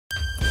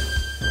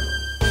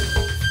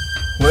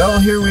Well,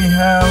 here we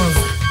have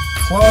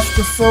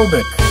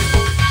Claustrophobic,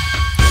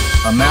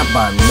 a map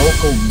by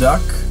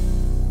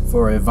LocalDuck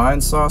for a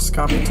vine sauce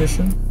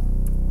competition.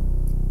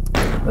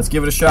 Let's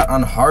give it a shot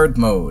on hard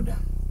mode.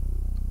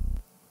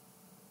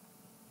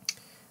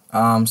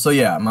 So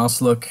yeah,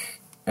 mouse look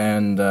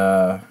and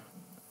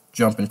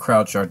jump and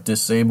crouch are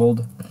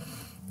disabled.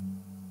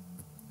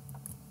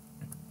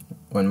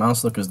 When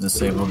mouse look is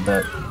disabled,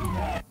 that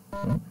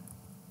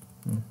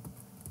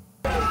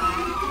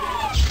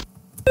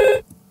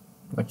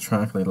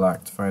electronically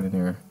locked. Find in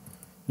your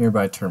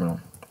nearby terminal.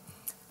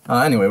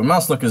 Anyway, when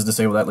mouse look is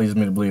disabled, that leads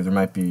me to believe there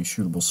might be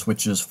shootable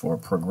switches for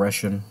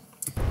progression.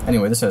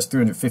 Anyway, this has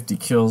 350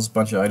 kills,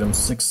 bunch of items,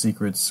 6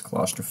 secrets,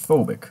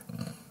 claustrophobic.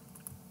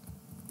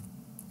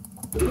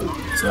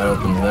 So that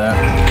opens that.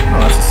 Oh,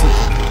 that's a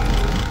secret.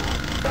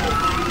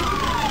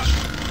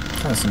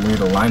 Kind of some weird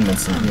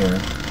alignments in here.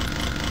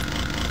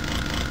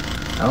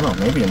 I don't know,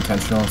 maybe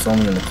intentional, it's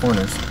only in the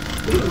corners.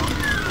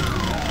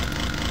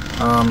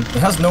 It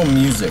has no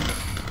music.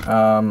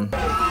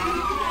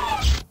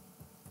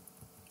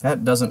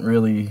 That doesn't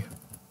really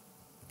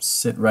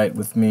sit right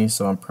with me,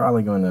 so I'm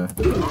probably going to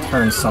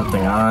turn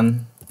something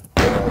on.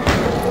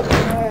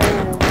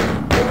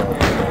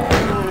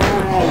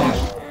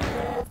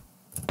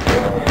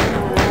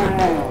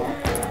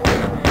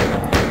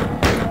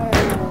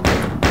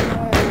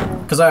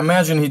 Because I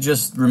imagine he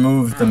just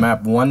removed the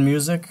map 1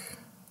 music.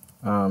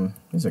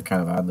 These are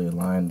kind of oddly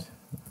aligned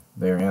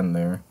there and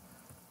there.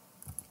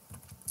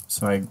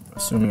 So I'm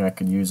assuming I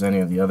could use any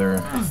of the other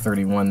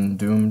 31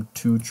 Doom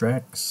 2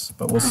 tracks,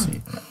 but we'll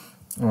see.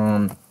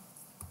 I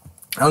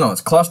don't know,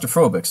 it's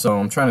claustrophobic, so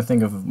I'm trying to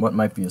think of what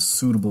might be a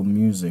suitable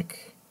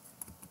music.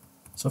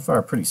 So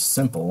far, pretty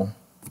simple.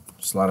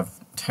 Just a lot of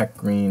tech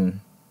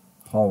green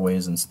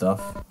hallways and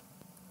stuff.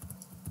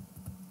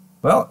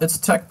 Well, it's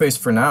tech-based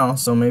for now,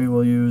 so maybe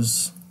we'll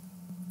use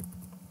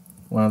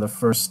one of the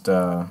first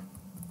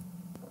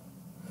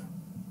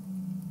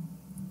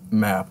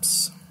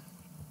maps.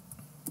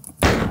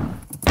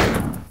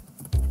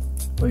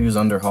 We'll use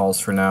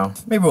underhalls for now.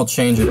 Maybe we'll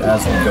change it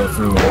as we go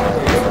through.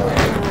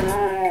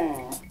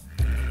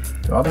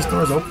 Do all these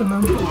doors open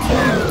now?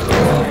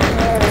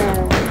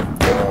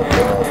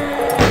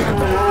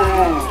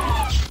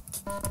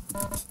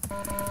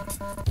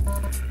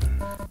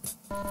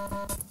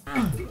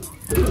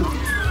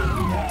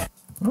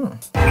 Oh.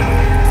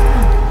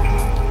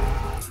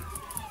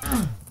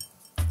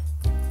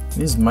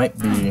 These might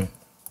be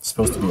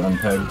supposed to be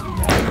unpegged.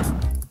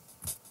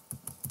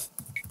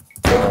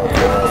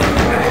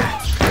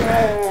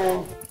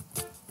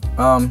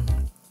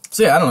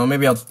 So yeah, I don't know,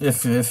 maybe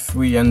if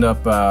we end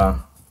up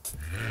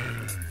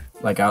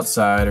like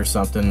outside or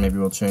something, maybe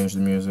we'll change the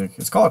music.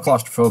 It's called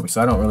claustrophobic,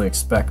 so I don't really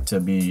expect to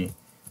be,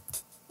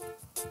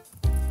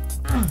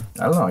 I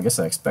don't know, I guess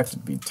I expect it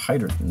to be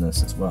tighter than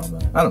this as well,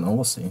 but I don't know,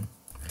 we'll see.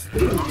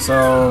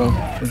 So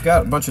we've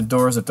got a bunch of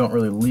doors that don't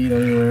really lead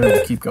anywhere.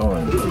 We'll keep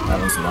going. That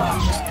one's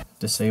locked.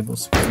 Disable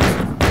security.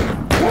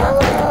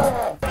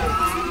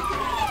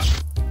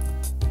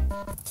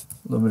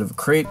 A little bit of a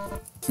crate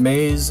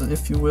maze,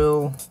 if you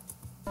will.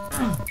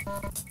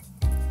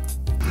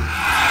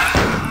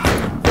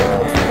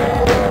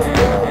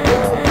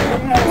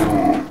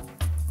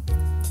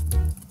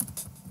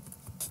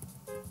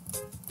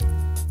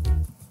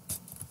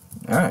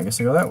 Alright, I guess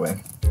I go that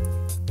way.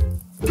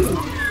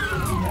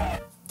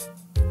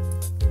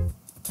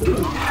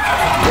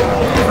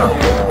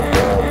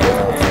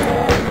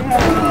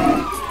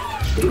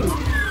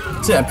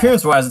 So yeah,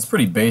 appearance-wise, it's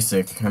pretty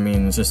basic. I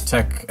mean, it's just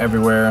tech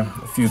everywhere,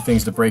 a few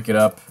things to break it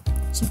up,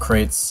 some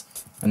crates,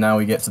 and now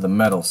we get to the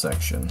metal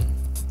section,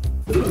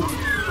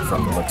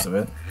 from the looks of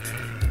it.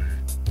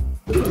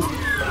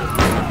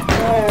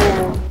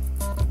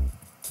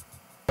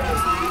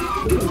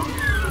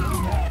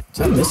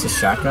 Did I miss a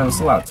shotgun? It's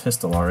a lot of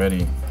pistol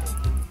already.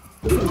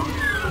 Did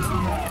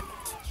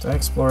I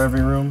explore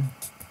every room?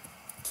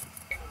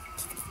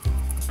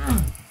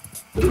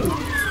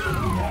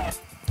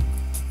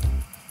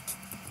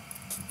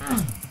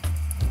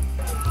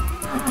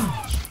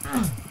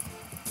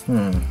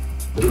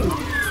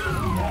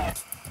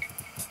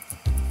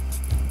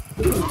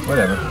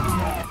 Whatever.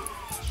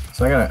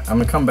 So I'm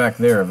gonna come back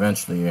there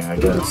eventually, I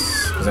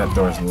guess, because that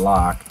door's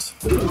locked.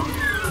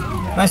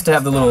 Nice to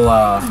have the little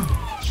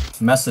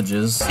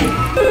messages.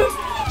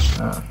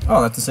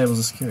 Oh, that disables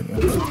the security.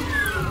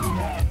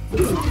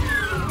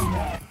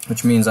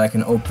 Which means I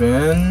can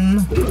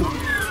open.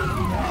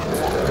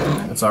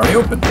 It's already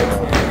open.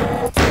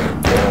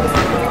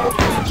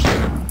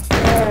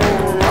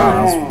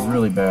 Wow, that's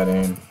really bad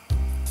aim.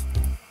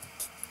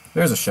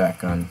 There's a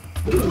shotgun.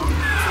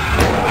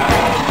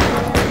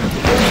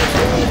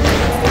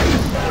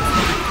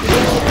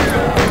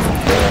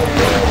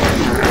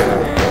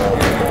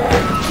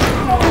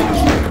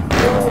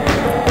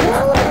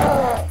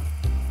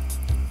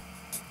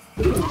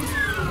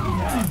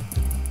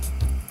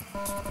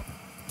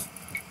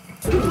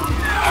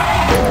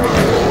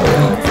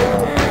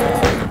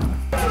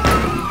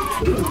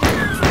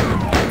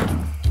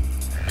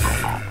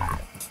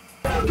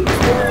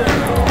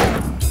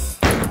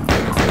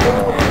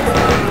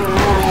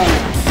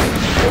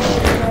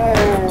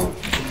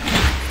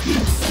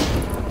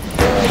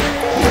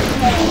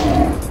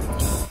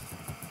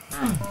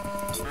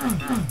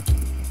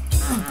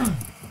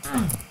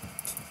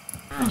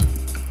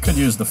 could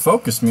use the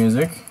focus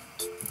music.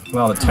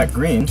 Well, the tech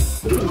green.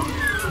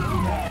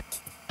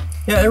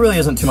 Yeah, it really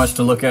isn't too much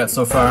to look at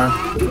so far.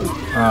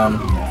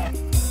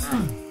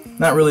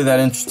 Not really that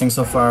interesting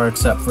so far,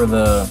 except for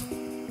the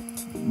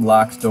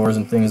locked doors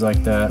and things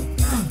like that.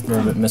 A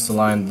little bit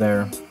misaligned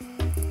there.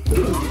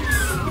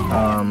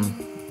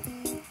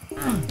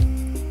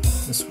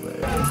 This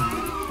way.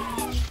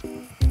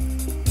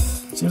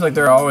 Seems like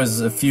there are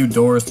always a few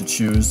doors to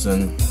choose,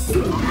 and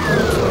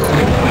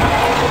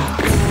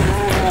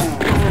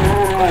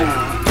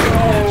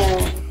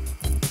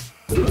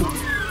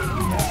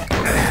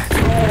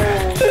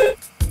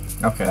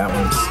okay, that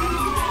one's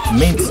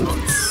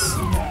maintenance.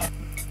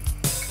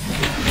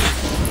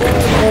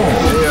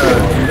 Oh, they are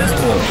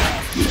invisible.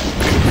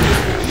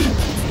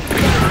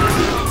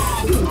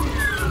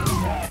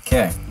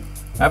 Okay,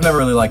 I've never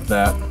really liked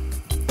that,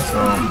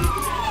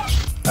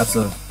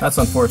 so that's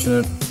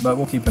unfortunate. But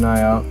we'll keep an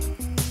eye out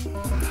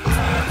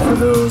for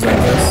those, I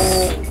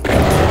guess.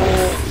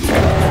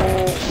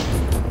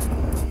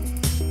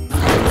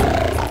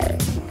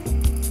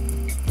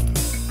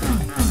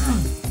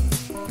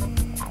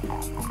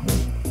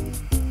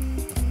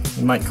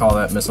 You might call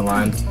that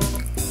misaligned.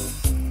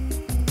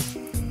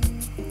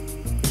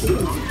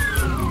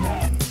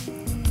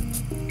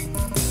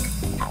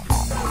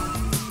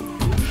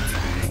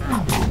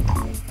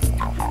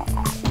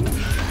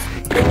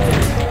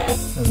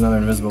 There's another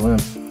invisible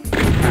imp.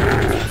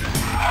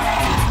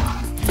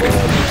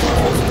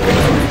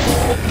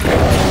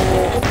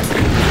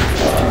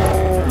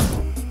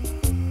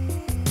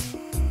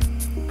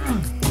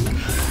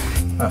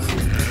 Ugh.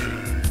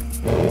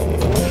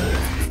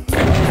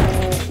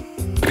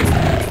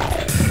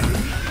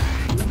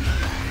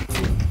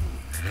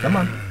 Come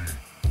on.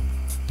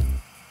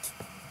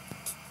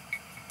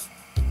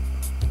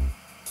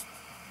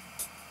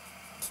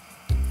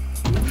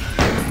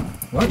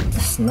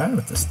 What's the matter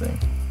with this thing?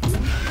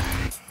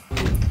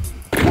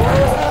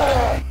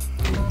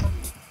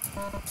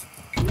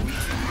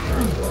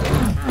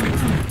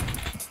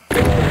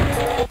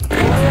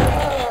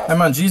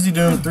 I'm on GZ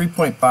Doom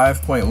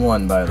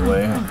 3.5.1, by the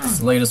way. It's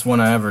the latest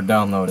one I ever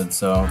downloaded,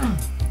 so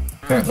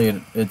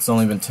apparently it's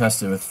only been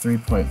tested with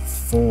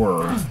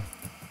 3.4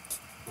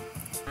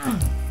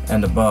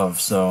 and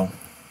above, so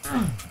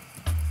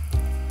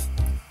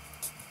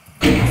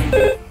and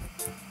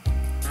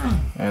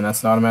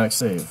that's an automatic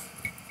save.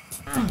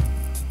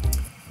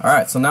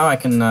 Alright, so now I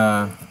can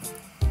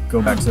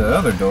go back to the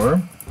other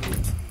door,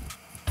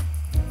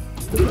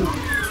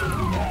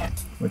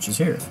 which is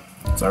here.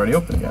 It's already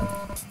open again.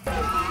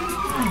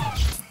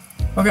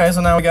 Okay,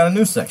 so now we got a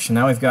new section.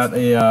 Now we've got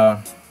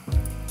a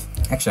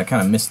actually I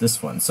kind of missed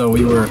this one. So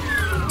we were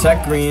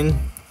tech green,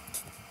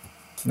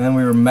 then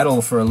we were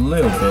metal for a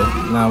little bit.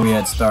 Now we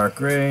had stark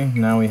gray.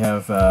 Now we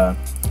have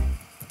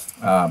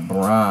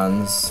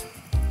bronze.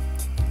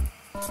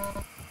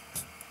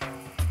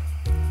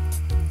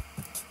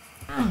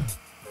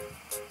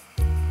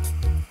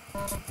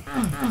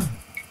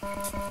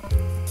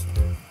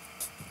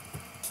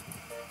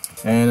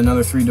 And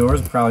another 3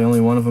 doors. Probably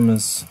only one of them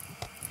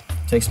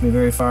takes me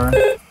very far.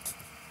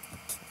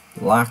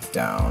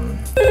 Lockdown.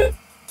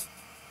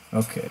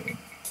 Okay.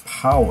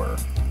 Power.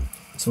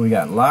 So we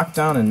got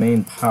lockdown and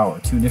main power,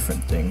 2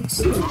 different things.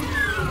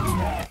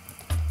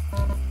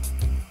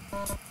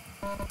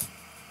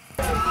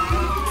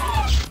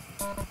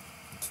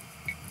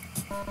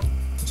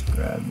 Just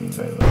grab these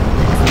right away.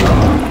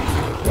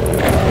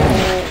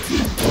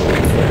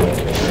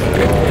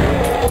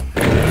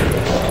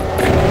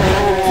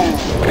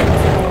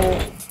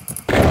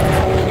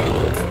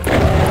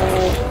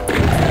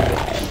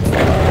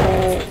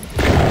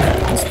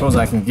 I suppose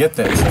I can get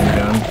that chain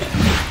gun.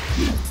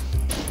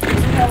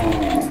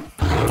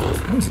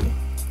 Easy.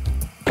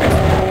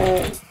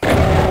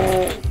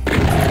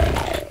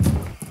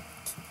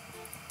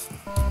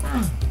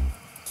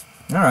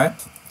 Alright.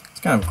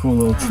 It's kind of a cool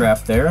little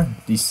trap there.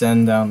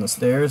 Descend down the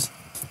stairs.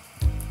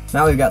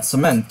 Now we've got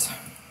cement.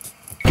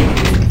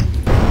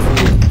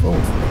 Oh.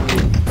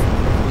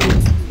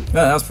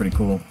 Yeah, that was pretty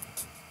cool.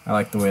 I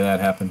like the way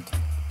that happened.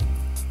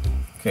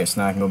 Okay,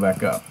 so now I can go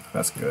back up.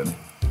 That's good.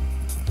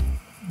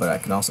 But I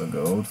can also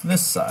go to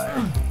this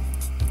side.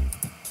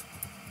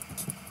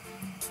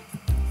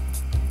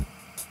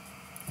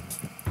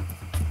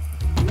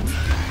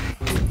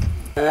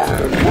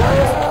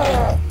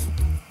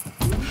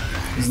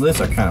 These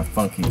lifts are kind of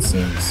funky, it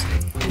seems.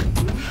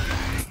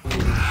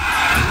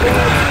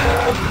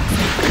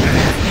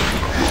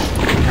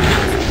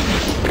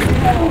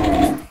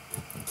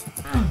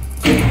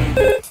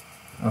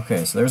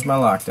 Okay, so there's my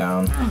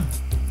lockdown.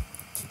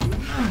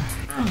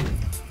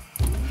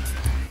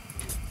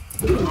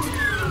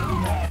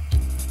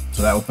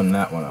 So that opened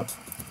that one up.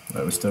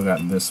 But we still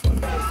got this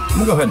one. I'm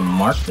gonna go ahead and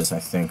mark this, I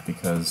think,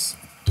 because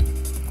I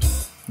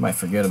might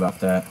forget about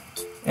that.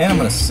 And I'm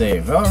gonna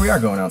save. Oh, we are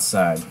going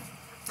outside.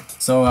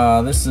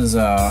 So this is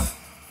what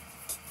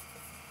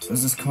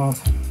is this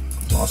called?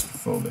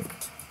 Claustrophobic.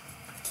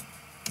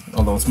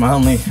 Although it's my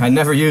only, I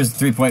never used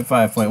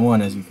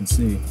 3.5.1, as you can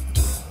see.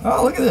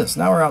 Oh, look at this!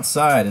 Now we're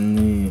outside in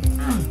the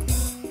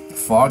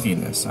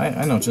fogginess.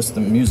 I know just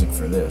the music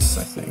for this,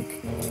 I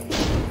think.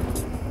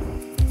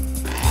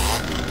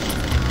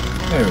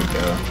 There we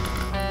go.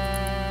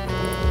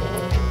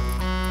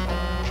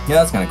 Yeah,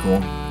 that's kind of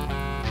cool.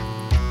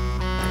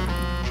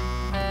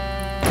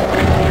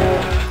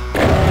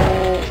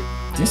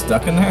 Is he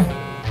stuck in there?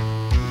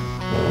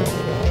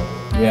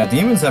 Yeah,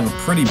 demons have a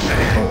pretty...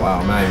 Oh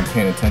wow, I'm not even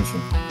paying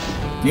attention.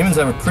 Demons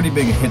have a pretty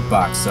big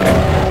hitbox, so...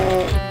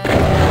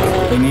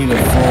 They need a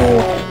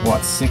full,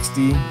 what,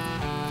 60?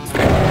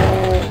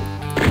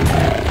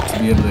 To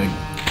be able to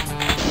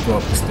go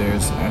up the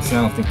stairs. Actually,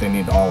 I don't think they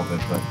need all of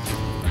it, but...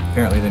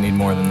 Apparently they need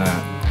more than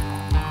that.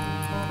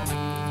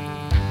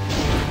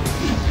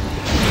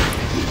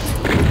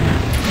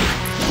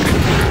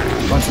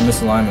 A bunch of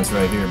misalignments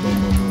right here. Boom,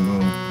 boom, boom,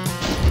 boom.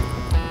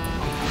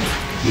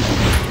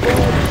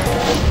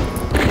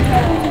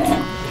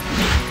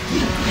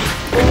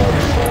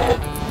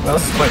 Well,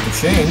 this is quite the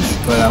change,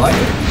 but I like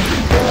it.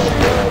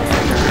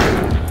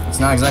 It's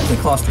not exactly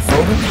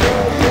claustrophobic.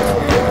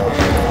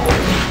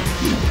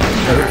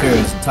 But who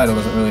cares? The title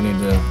doesn't really need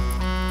to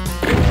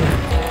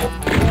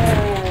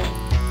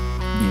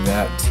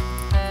that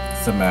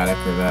thematic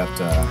or that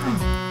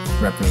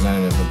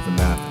representative of the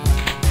map.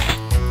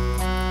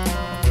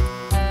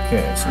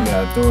 Okay, so we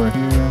got a door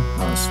here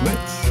on a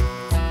switch.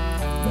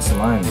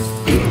 Misaligned.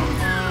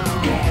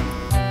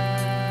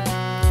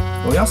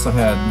 Well, we also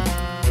had a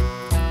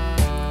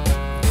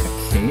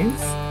cave.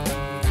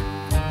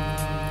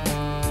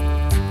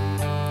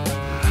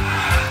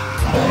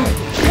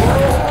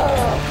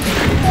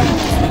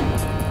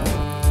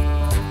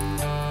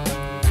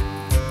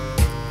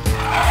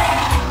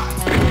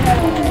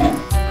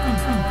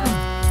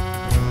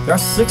 There are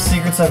 6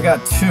 secrets, I've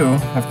got 2.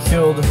 I've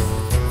killed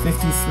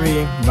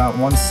 53, about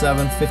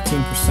 1/7,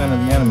 15% of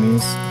the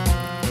enemies.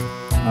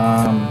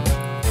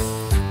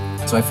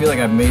 So I feel like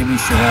I maybe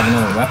should have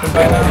another weapon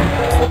by now.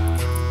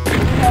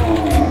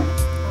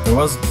 There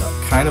was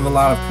kind of a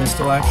lot of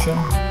pistol action,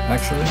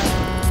 actually.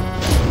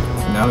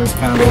 And now there's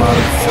kind of a lot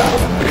of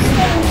shotgun action.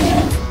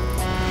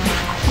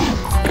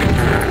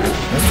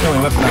 That's the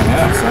only weapon I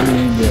have, so I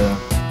need to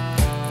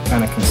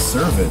kind of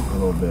conserve it a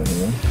little bit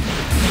here.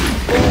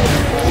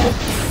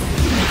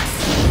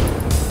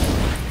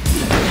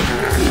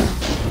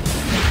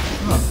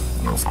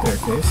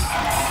 Staircase.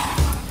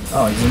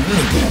 Oh, he's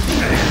invisible.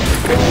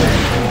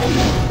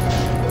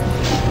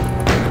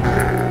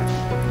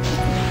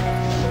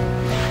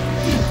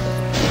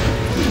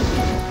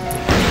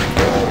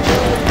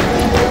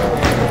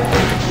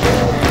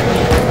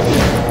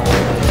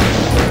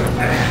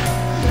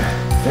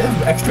 They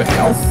have extra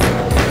health?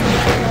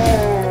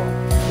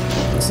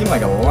 It seemed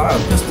like a lot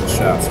of pistol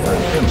shots for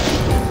him.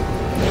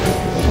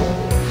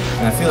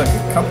 And I feel like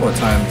a couple of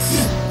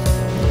times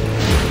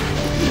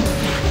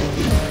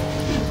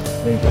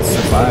they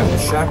survived the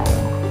shotgun.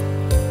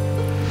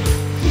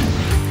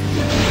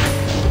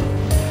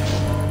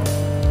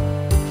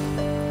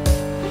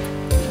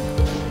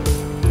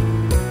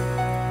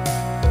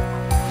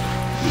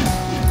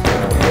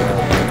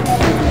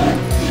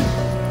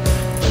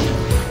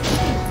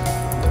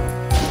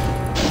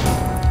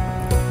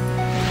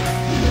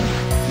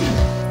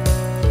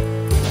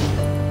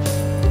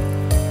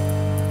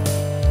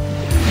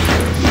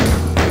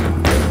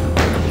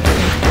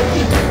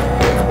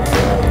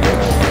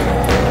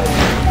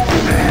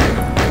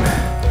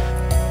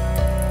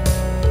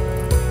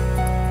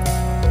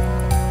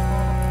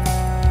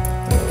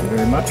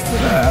 Much for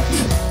that.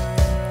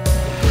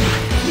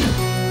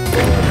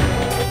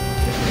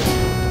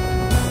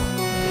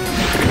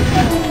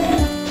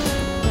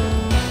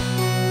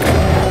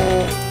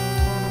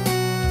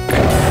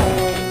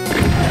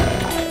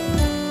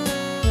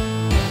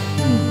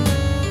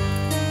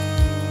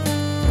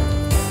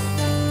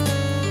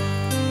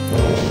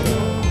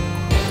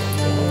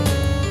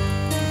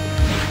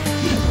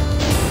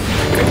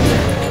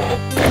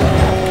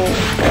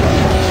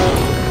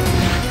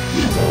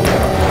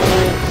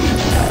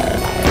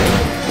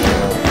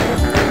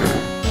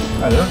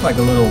 They look like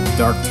a little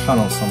dark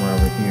tunnel somewhere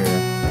over here.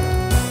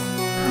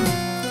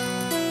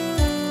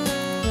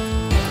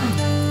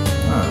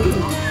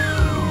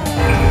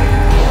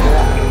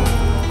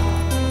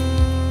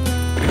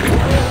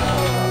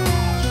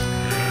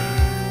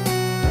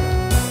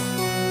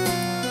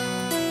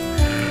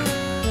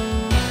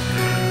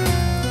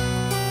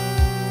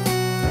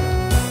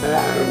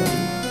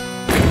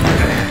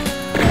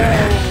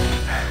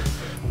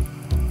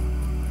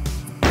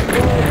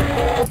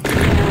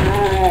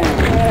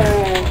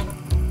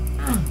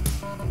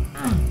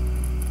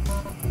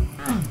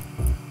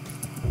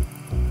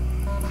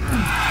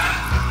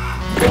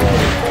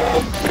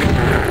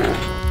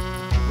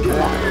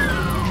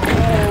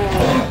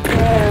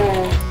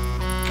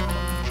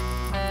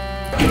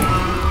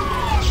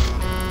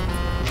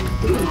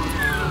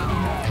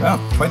 Wow,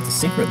 quite the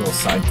secret little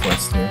side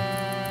quest here.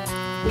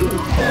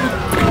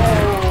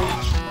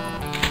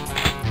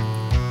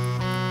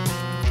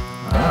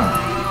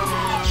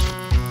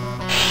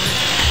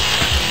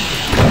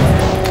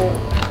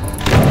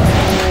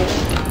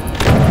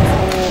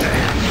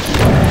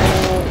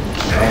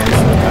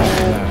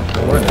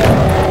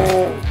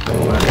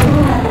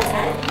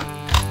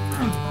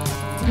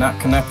 not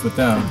connect with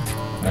them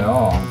at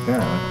all,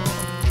 apparently.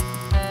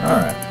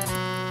 Alright.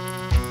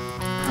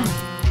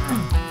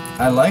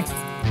 I like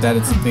that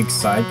it's a big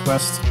side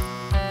quest.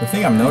 The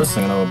thing I'm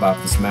noticing though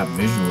about this map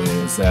visually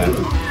is that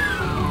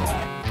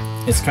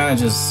it's kind of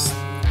just,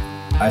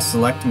 I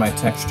select my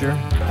texture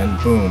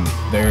and boom,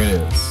 there it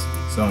is.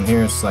 So in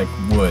here it's like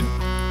wood.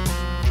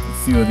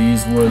 A few of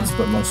these woods,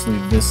 but mostly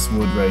this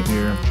wood right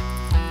here.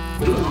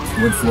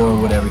 Wood floor,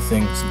 wood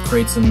everything. Some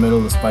crates in the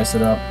middle to spice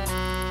it up.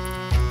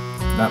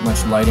 Not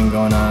much lighting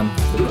going on.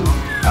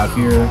 Out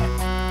here,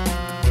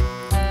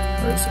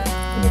 where is it?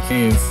 In the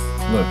cave,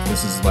 look,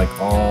 this is like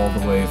all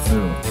the way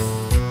through.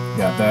 You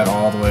got that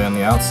all the way on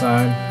the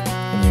outside,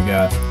 and you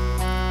got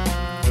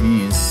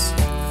these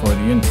for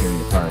the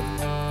interior part.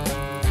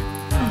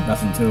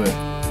 Nothing to it.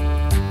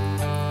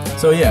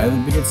 So yeah,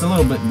 it's a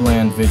little bit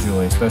bland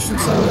visually, especially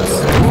since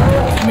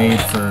it's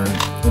made for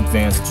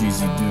advanced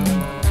GZ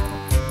Doom.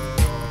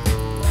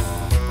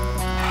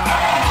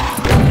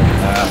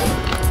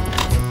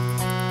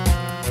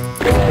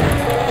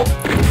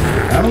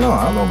 I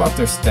don't know about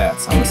their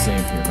stats. I'm gonna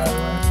save here, by the way.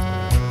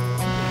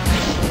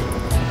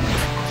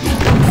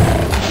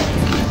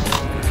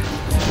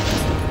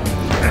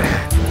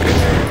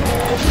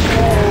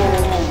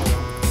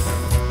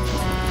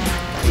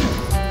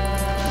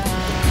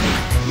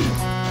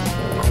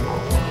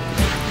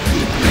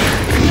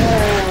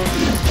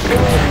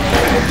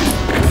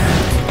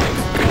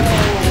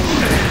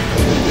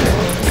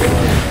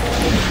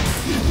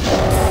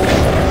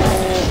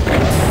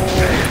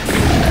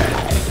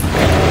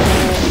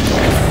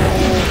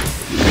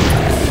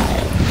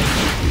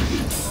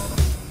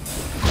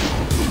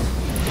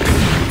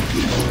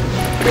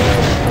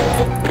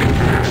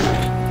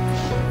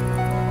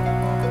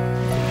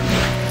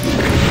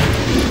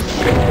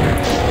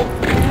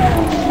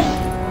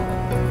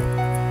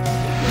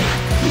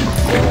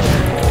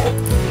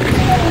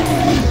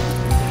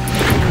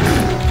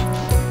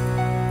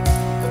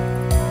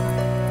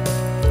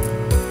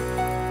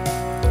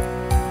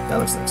 That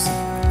looks like sea.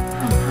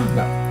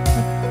 No.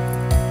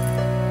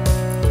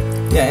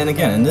 Yeah, and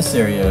again, in this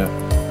area,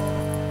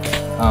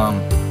 I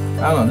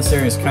don't know, this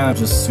area is kind of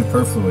just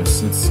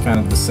superfluous. It's kind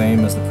of the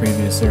same as the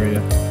previous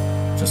area,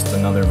 just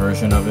another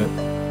version of it.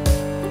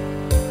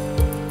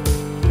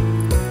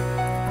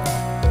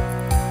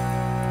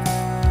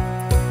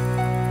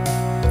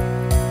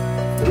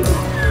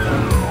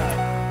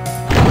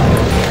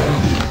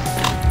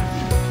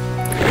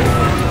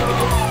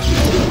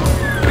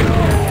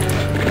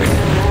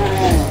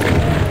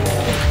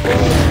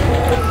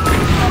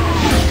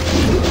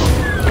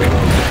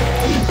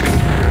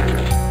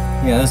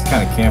 Yeah, this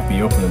kind of campy.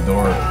 You open the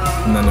door,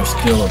 and then there's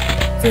still a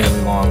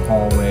fairly long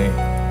hallway,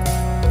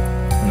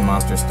 and the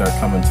monsters start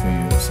coming to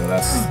you. So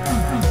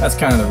that's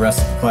kind of the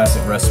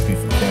classic recipe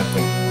for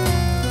camping.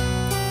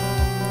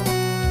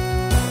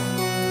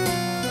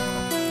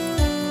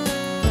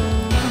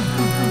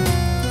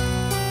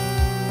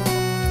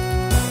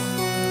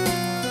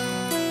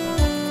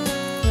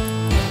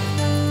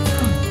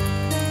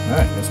 All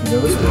right, guess we go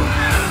this way.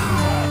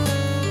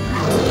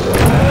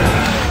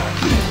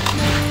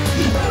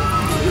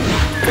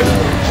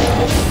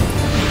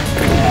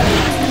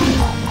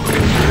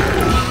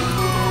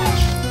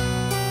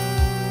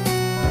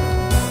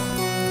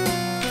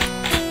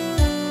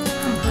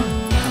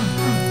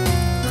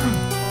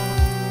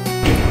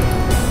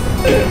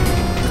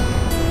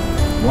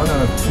 One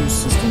out of 2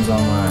 systems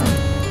online.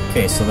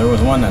 Okay, so there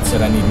was one that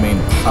said I need main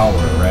power,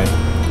 right?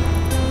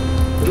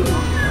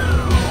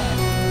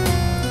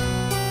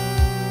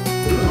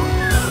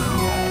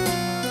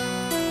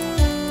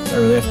 Do I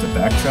really have to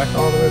backtrack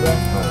all the way back?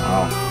 Oh,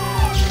 wow.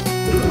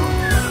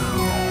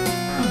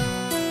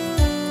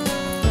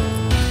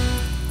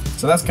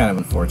 So that's kind of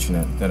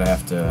unfortunate that I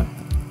have to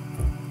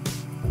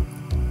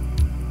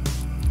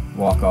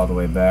walk all the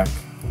way back.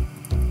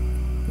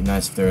 Be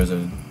nice if there was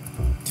a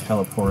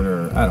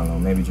teleporter, I don't know,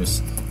 maybe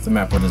just if the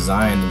map were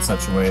designed in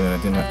such a way that I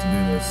didn't have to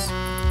do this.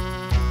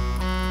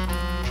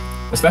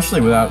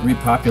 Especially without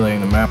repopulating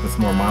the map with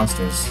more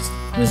monsters.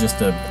 There's just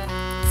a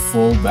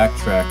full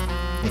backtrack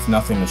with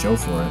nothing to show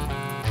for it.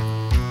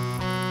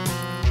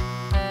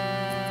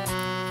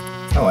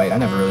 Oh wait, I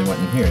never really went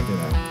in here, did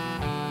I?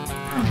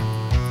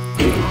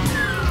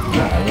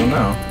 Yeah, I will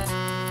now.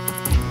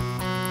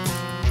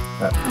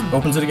 That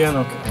opens it again?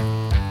 Okay.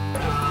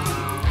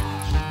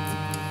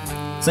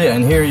 So yeah,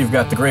 and here you've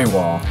got the gray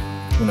wall.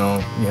 You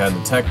know, you had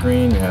the tech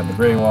green, you had the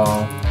gray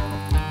wall.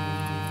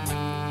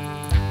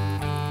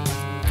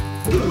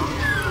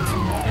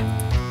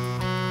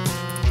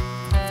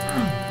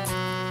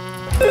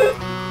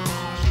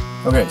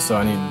 Okay, so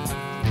I need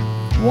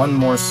one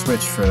more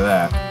switch for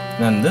that.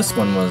 And then this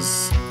one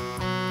was...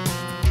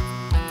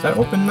 Is that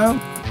open now?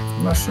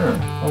 I'm not sure.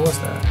 What was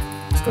that?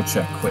 Let's go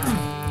check quick.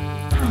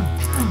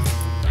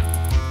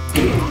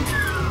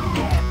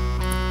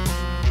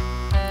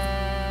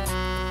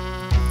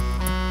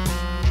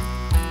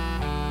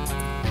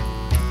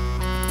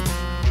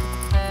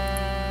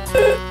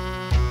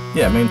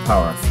 Yeah, main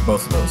power for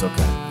both of those,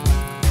 okay.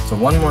 So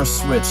one more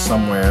switch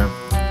somewhere,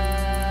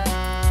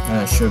 and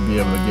I should be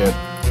able to get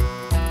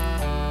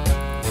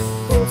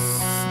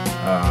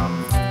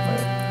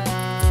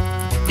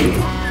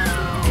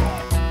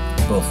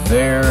Both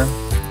there.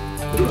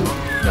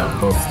 No,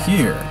 both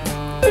here.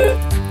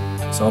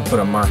 So I'll put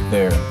a mark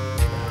there.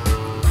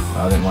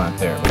 I didn't want it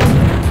there, but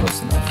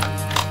close enough.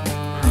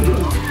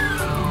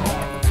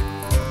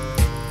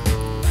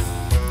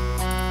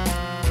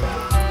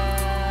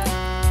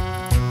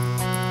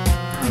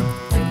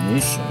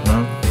 Radiation,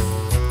 huh?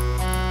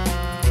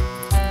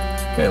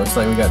 Okay, looks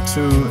like we got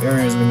two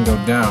areas we can go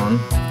down.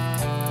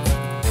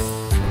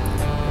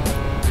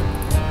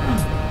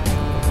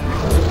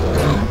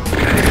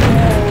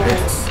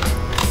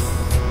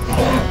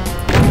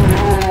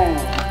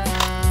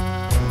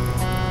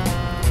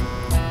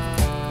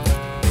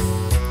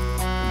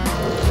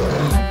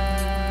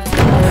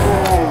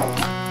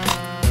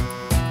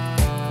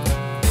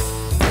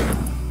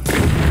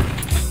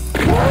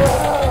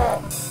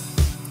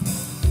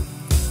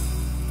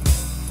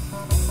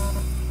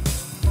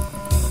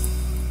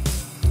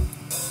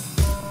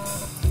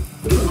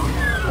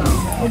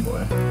 Oh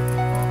boy.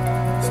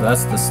 So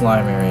that's the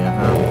slime area,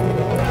 huh?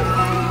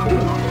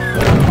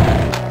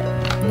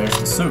 And there's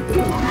the soup.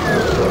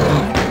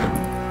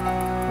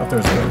 Oh,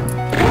 there's a...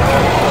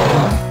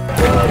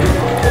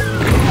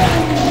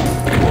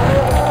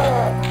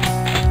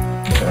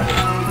 Okay.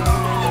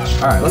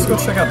 Alright, let's go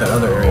check out that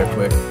other area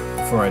quick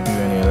before I do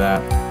any of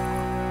that.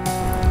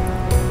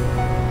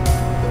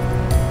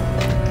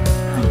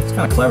 It's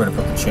kind of clever to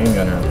put the chain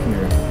gunner up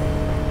here.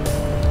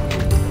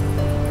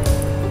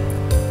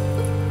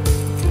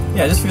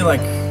 Yeah, I just feel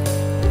like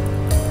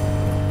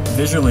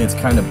visually it's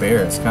kind of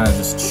bare. It's kind of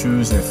just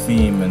choose your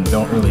theme and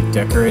don't really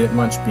decorate it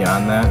much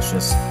beyond that. It's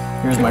just,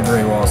 here's my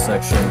gray wall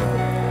section.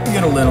 You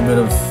get a little bit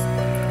of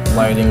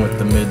lighting with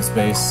the mid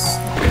space.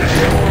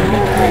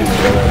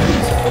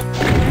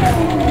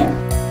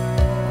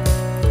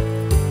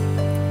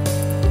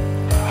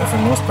 But for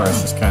the most part,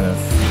 it's just kind of,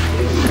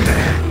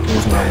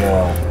 here's my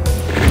wall.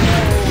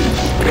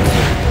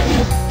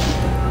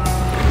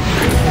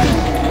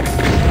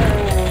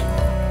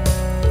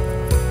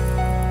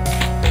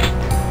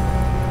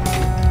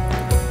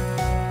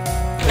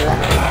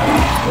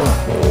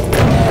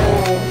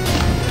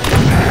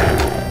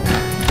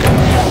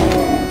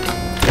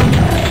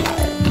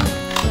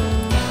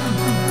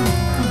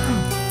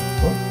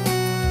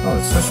 Oh,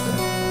 it's switched there.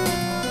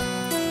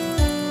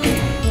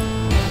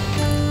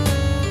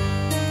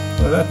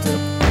 What did that do?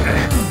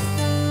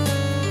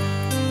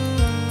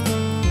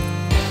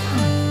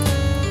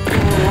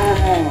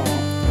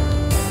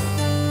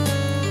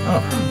 Oh,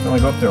 you can only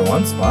go up there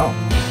once? Wow.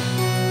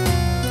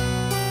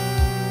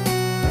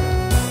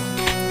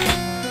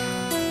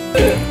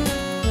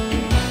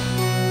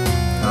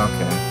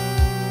 Okay.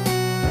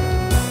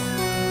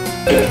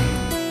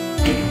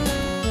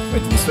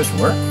 Wait, did the switch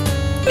work?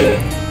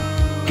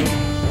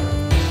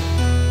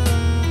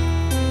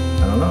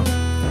 I don't know.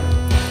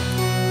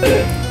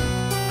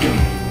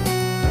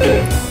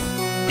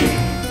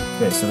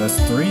 Okay, so that's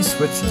 3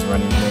 switches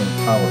running main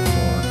power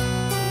for,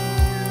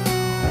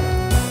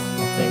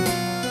 I think.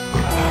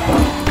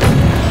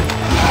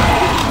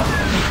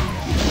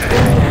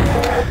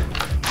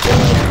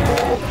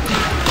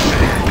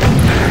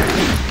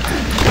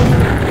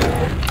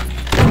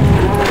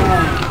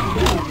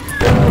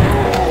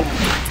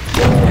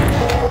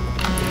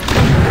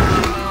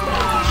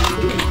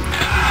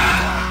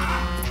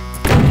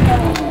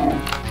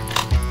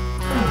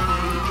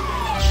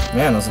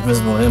 Man, those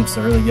invisible imps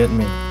are really getting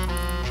me.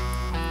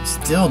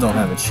 Still don't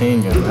have a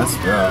chain gun, that's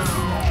rough.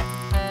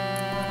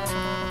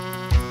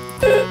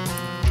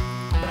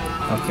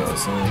 Okay,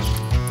 so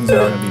these are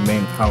all going to be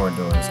main power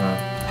doors, huh?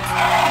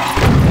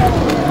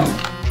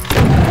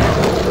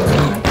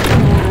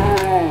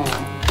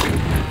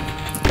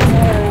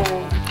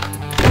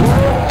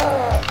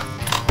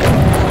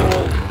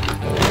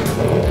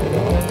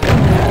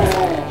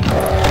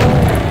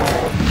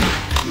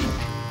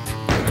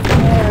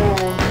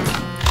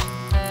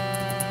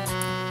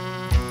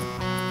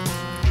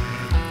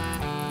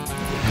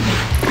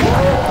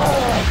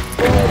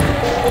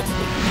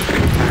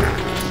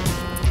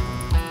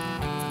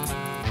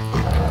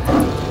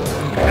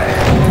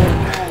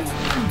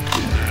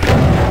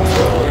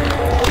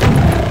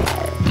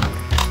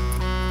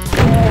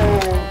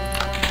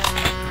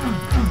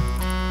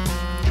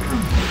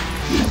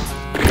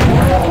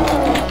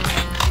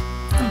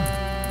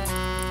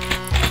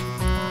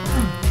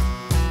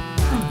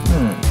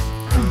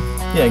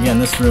 Yeah, again,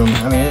 this room,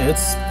 I mean,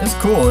 it's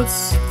cool,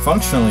 it's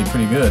functionally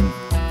pretty good,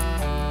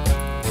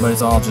 but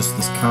it's all just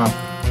this comp.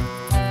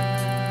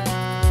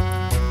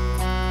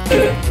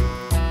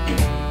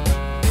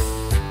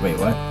 Wait,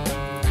 what?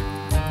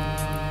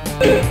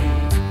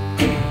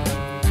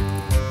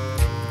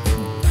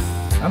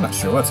 I'm not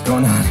sure what's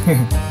going on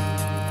here.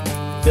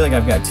 I feel like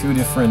I've got 2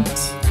 different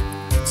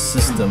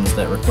systems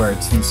that require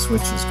 2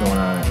 switches going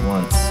on at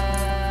once.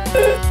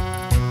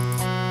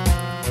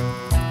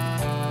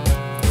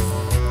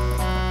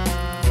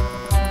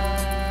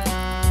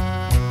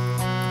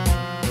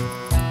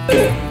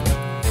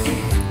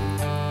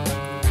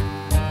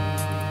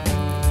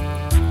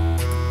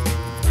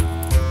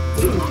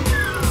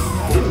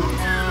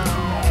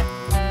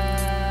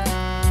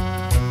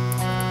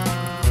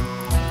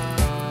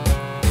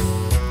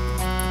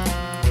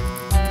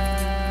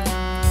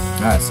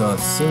 Alright, so it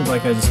seems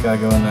like I just gotta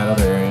go in that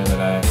other area that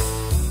I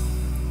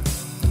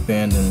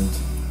abandoned.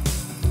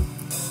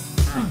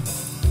 How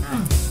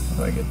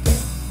do I get there?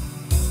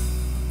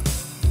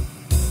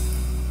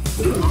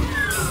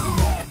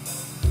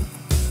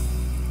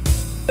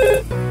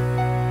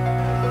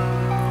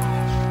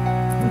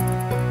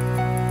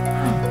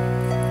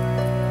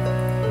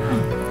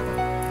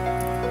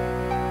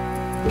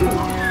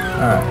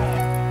 Alright.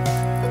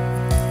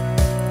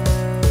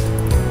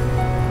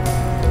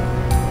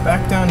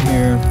 Back down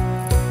here,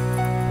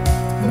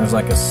 and there's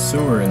like a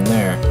sewer in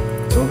there.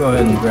 So we'll go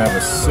ahead and grab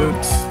a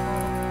suit.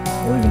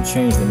 We'll even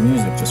change the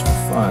music just for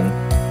fun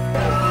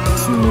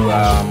to,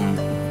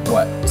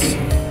 what?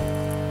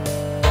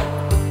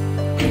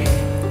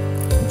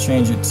 We'll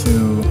change it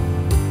to,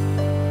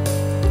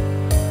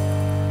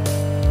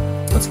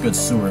 what's good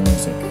sewer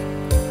music?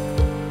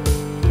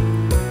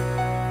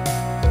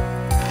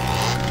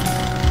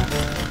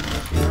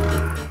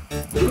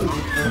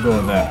 We'll go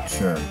with that,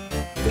 sure.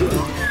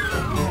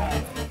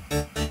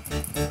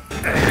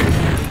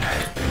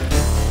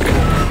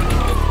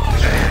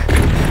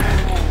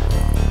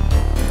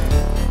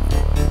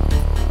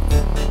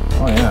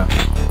 Oh yeah.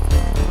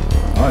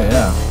 Oh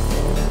yeah.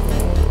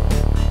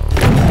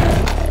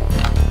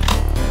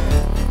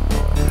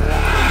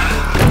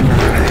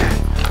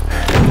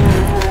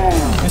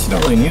 Guess you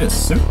don't really need a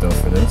suit though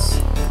for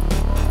this.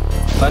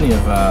 Plenty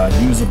of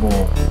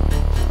usable,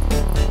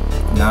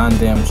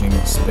 non-damaging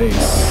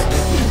space.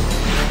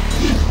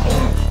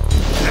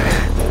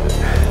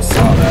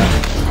 Saw that.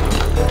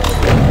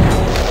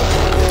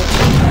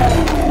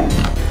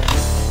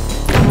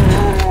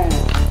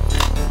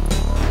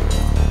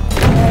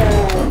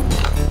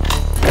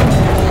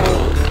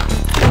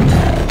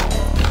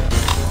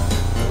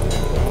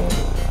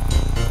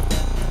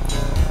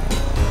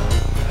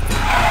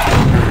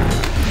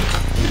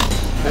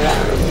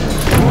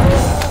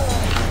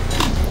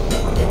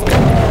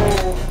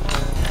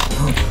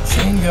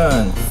 Chain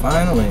gun,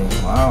 finally,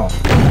 wow.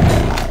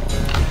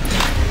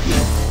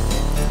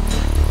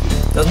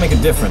 Does make a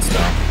difference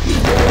though,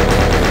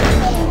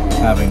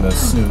 having the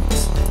suit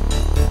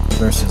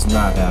versus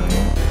not having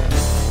it.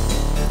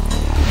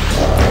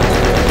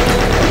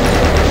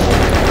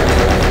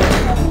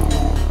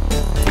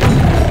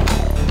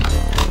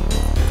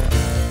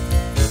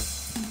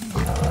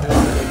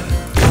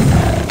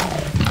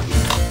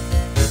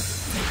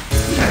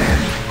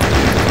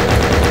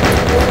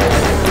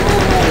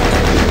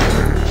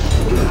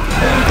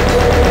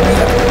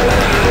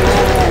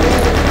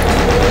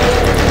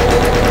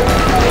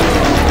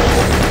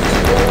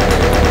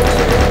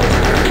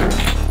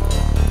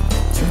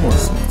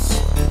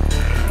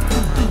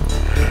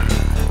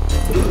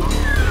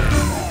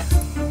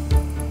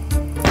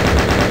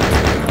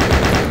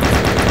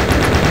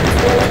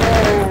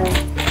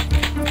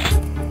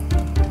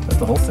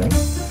 The whole thing?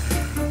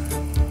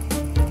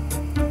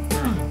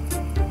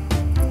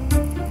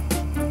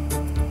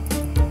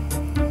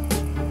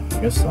 I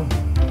guess so.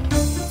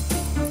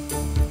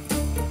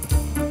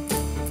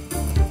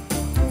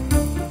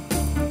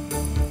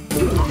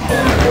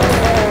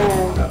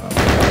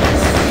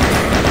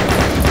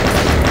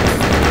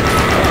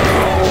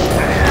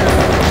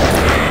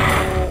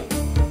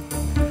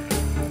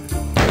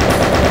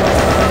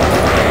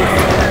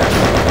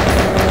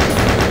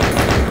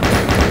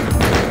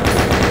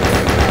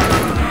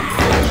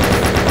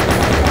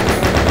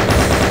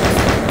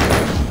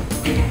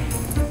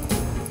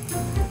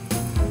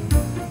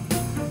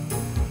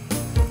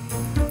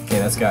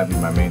 That's gotta be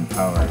my main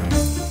power, right?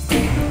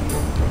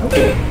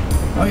 Okay.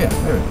 Oh yeah,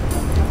 there we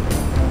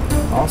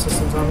go. All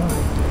systems online.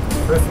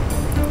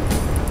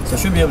 Perfect. So I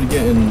should be able to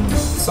get in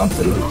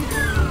something.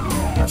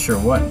 Not sure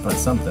what, but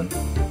something.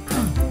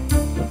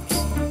 Oops.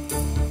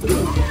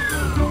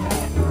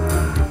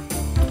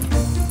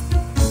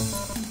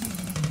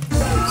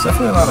 It's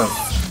definitely a lot of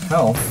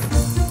health.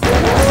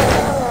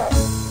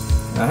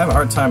 I have a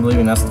hard time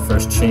believing that's the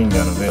first chain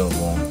gun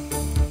available.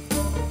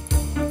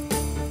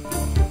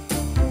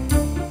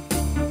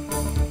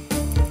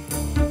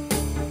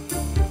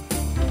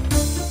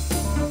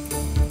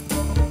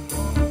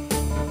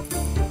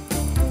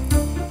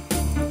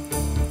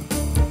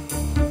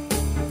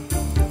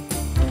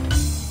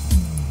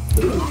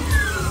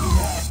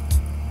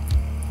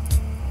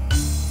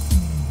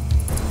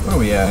 Where are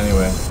we at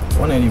anyway?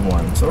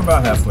 181, so we're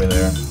about halfway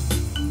there.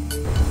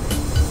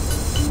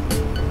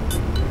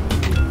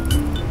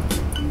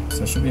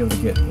 So I should be able to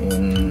get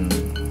in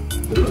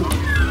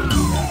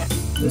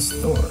this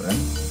door, right?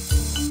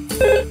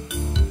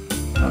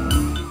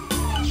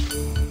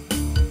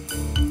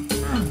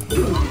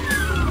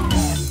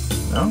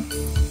 No?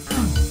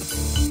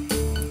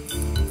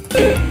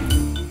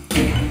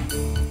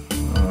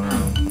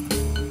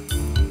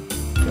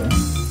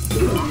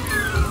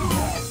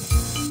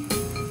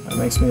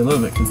 Makes me a little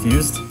bit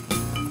confused.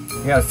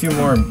 I got a few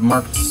more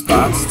marked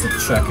spots to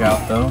check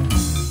out though.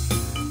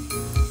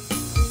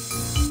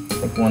 I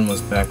think one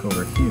was back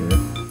over here.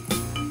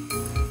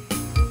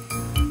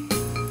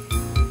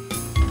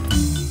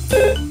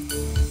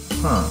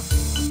 Huh.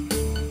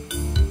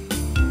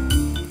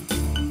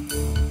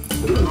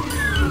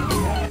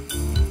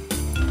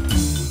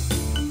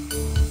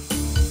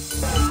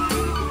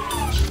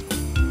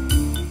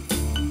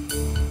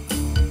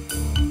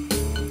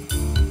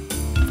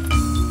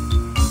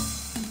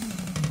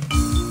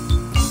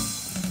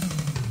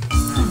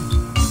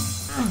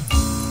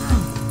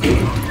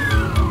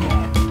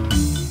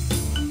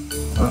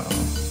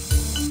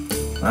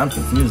 I'm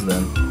confused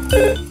then.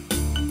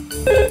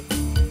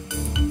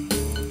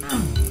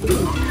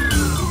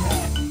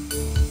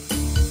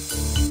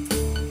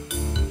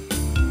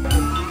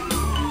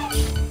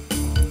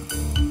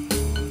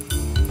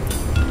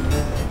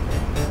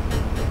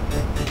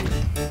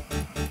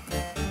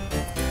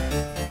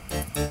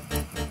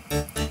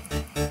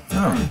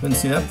 Oh, didn't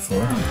see that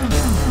before.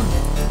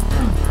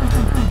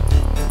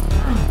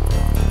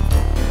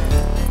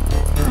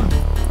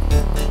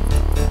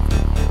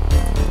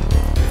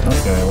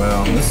 Okay,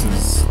 well, this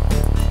is...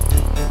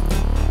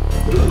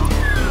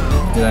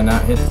 Did I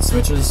not hit the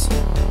switches? I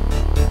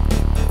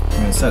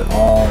mean, it said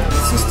all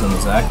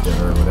systems active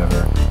or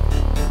whatever.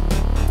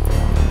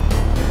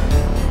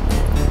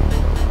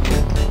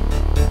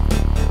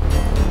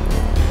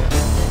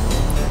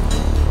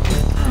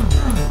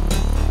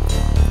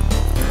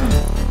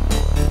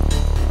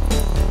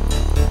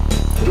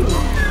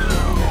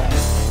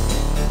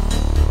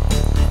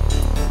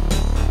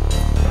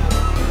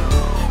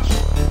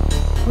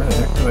 Where the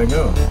heck do I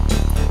go?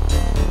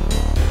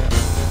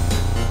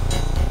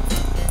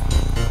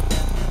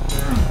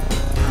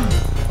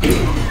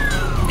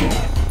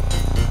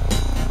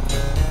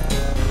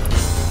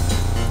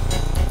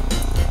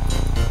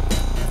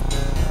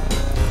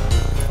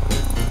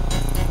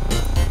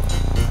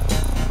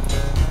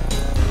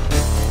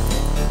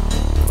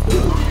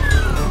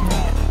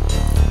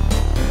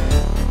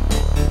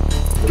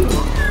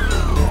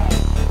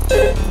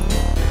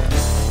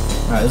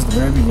 Alright, this is the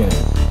very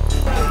beginning.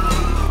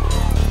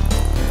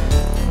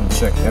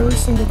 Check every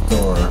single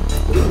door.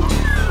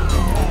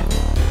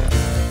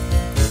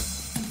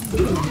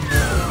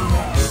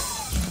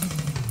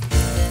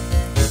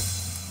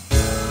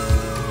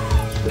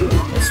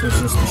 Let's switch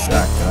this to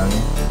shotgun.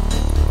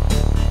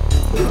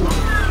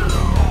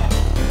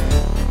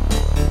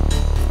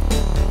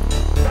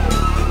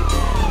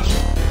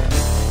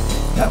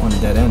 That one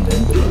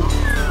dead-ended.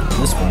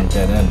 This one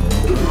dead-ended.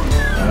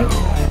 Right?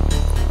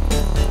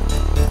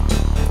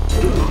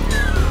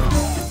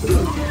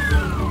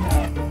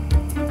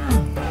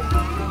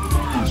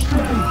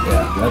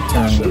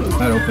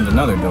 That opened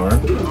another door,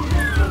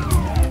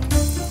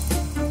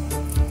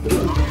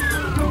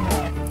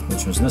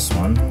 which was this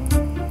one.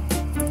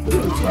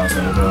 So I was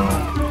going to go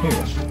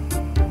here.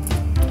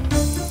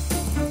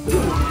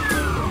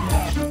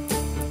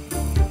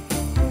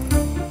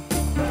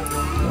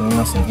 Anything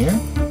else in here?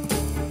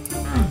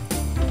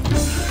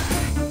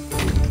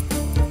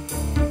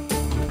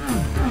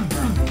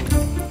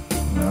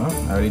 No,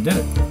 I already did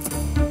it.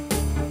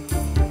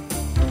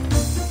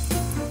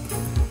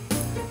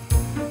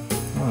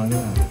 Oh,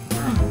 yeah.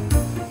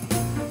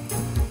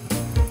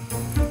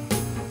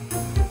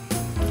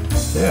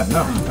 So yeah,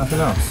 no, nothing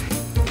else.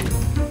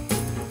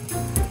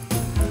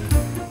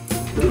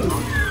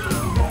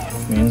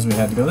 Which means we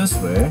had to go this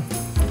way.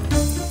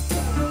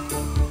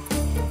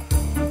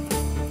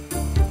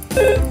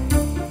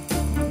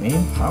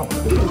 Main power.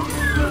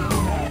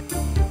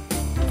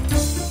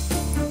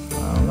 I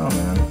don't know,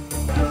 man.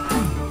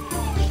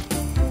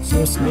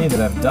 Seems to me that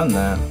I've done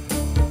that.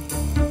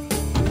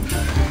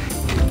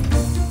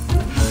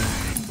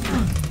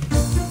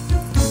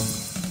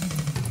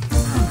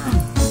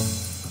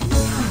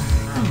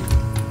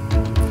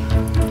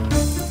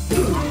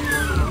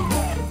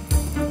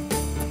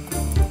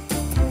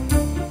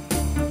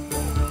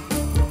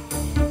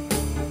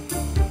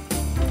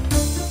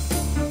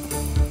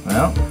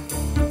 Well,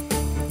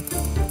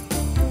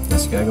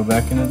 guess we gotta go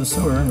back into the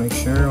sewer, make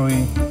sure we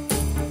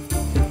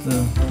hit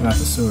the, not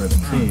the sewer, the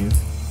cave.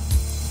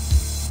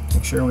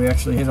 Make sure we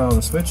actually hit all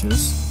the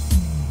switches.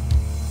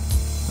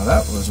 Now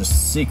that was just a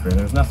secret,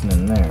 there's nothing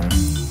in there.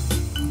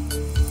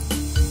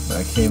 But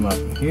I came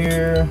up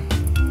here,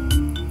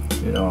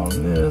 did all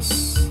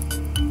this.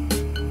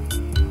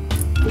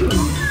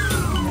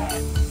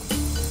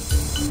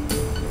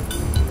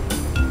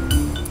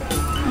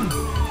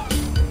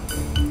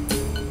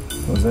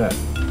 What was that?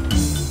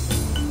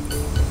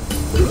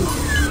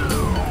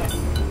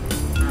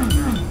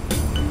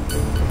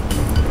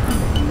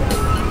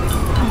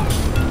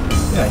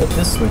 Yeah, I hit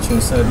this switch and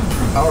it said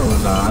power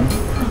was on.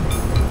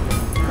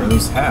 Or at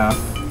least half.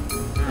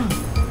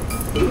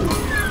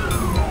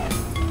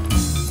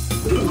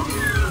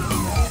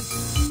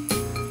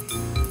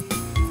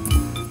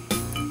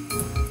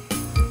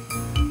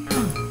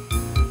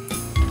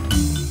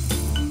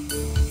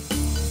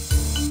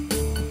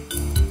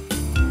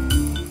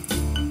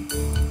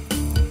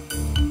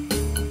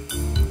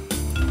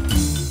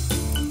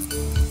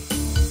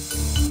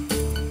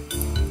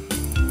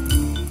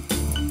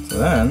 So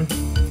then,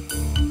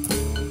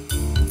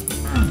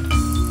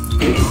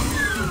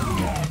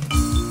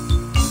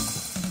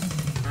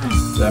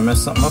 did I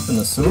mess something up in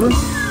the sewer?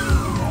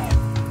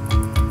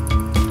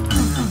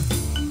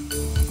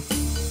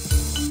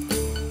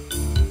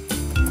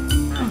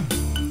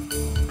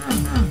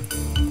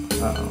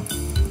 Uh-oh.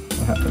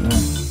 What happened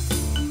there?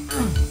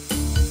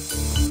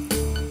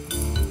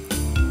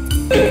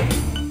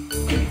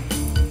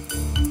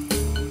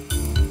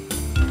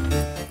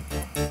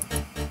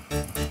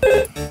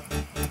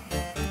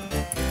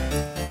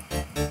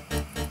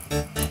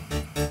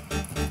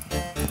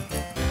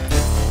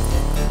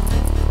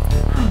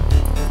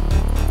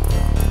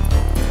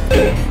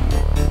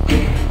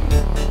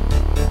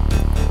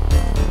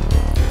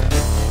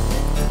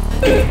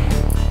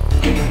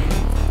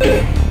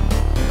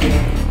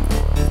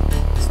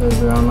 Says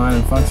they're online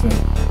and functioning.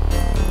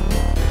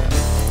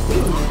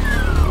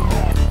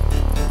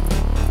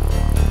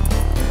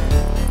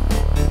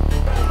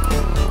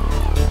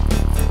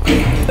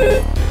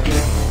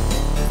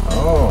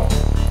 Oh.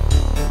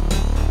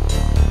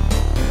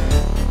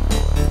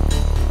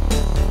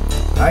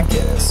 I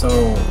get it.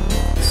 So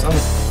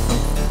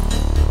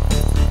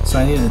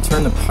I needed to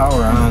turn the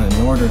power on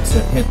in order to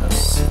hit a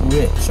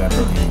switch, I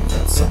believe,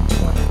 at some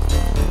point.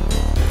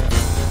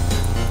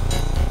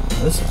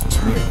 This is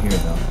just weird here,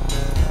 though.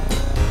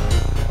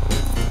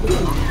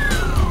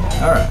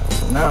 Alright,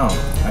 so now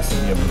I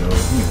should be able to go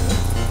here.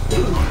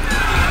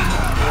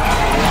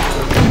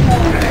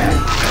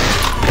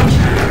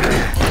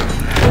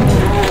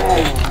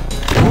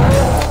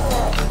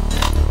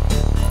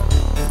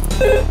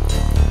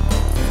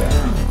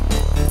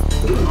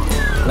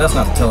 That's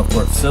not the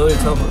teleport facility.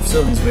 The teleport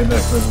facility is way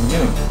back towards the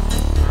beginning.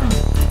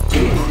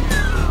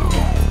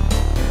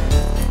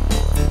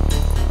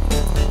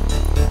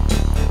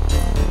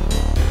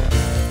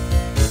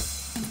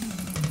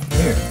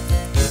 Here.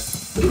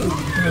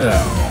 Look at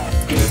that.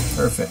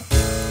 Perfect.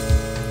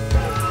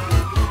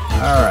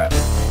 Alright.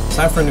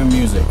 Time for new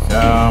music.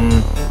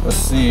 Let's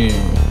see.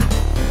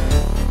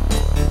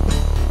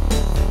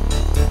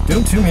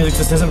 Doom 2 music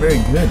just isn't very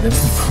good.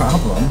 That's the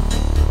problem.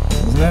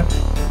 Isn't it?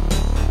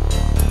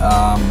 I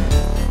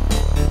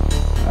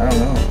don't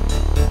know.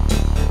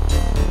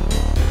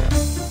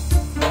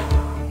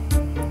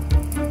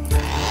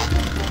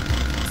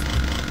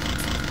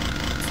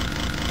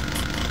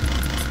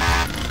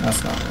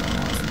 That's not what I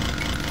wanted.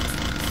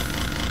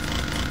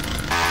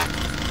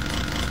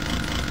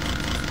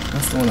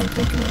 That's the one I'm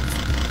thinking of.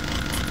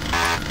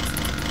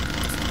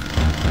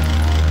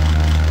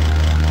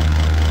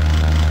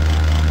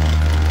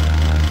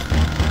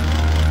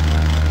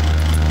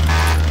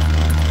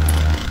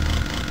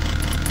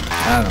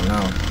 I don't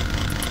know.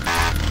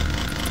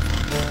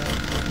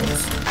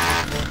 Oops.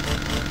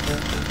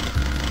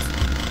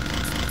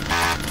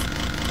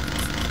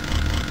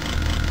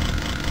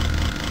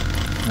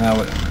 Now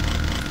whatever.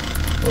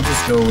 We'll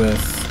just go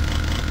with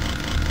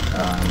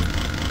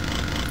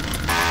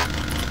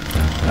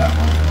that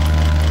one.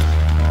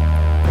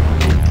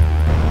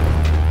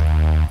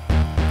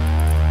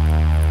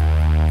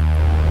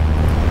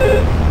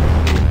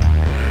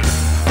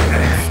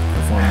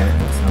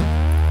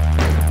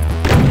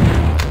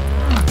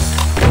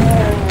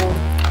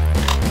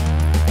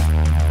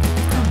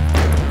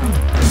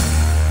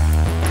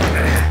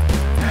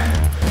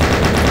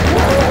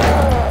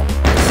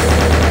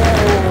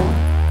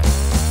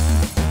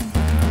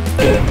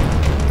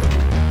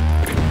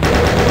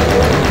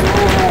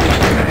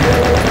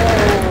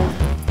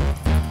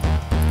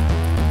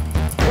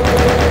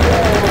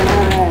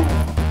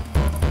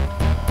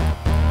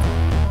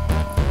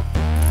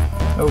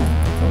 Oh,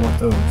 don't want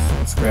those.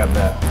 Let's grab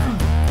that.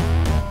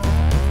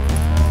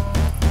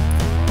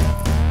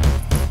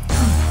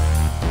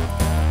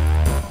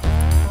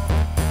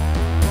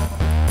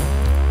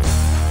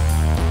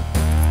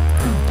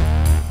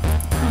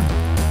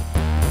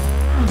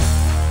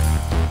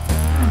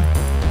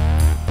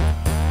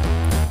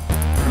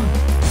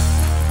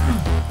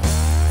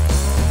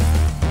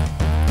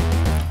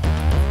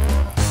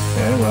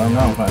 Okay, well,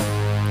 now what?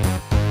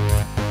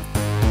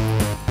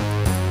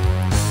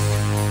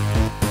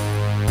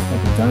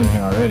 Done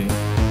here already.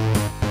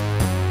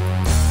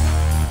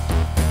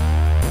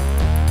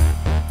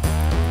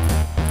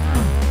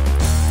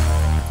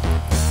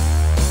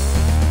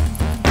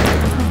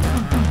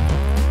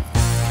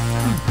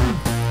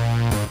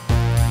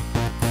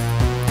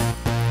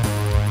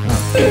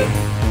 Okay.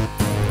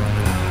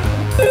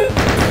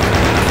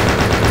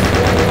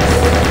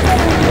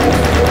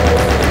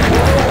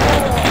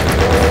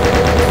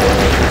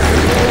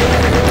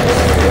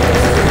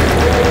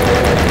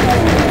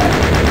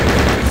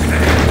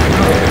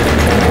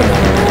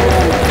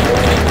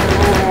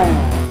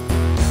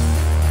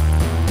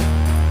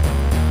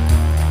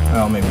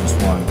 Well, maybe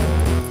just one.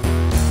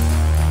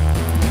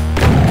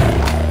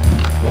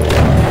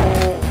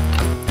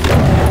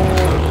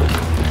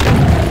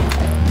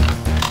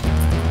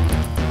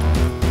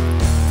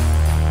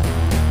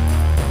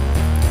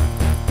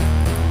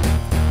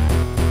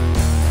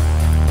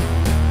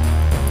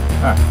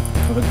 Alright,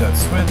 so with that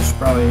switch,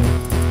 probably.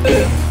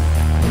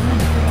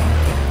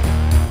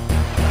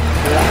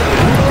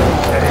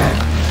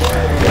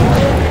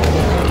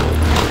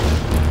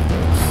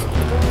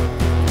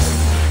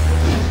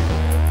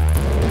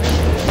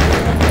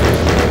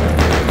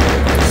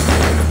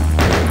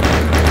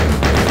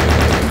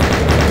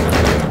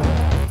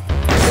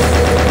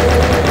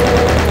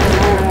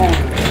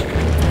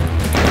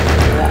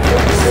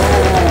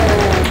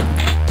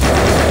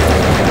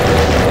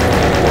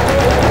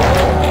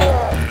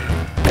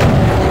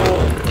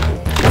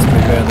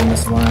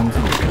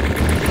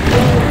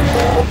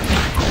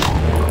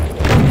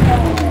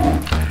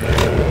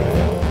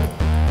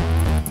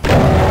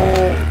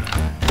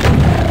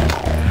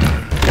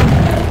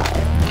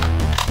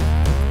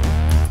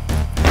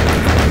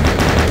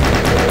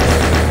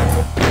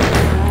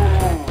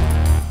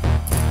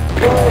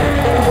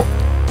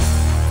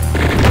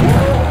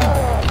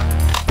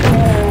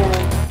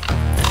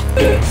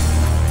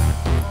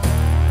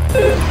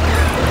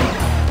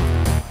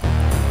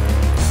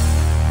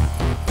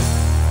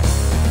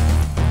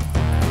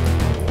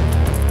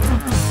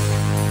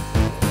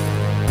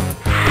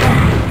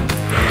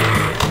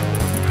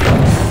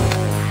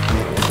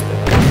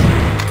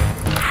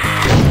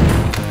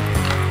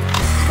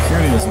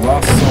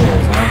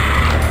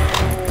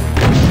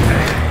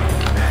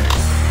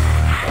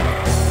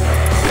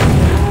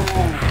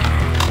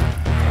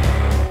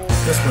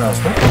 what I was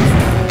hoping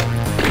for.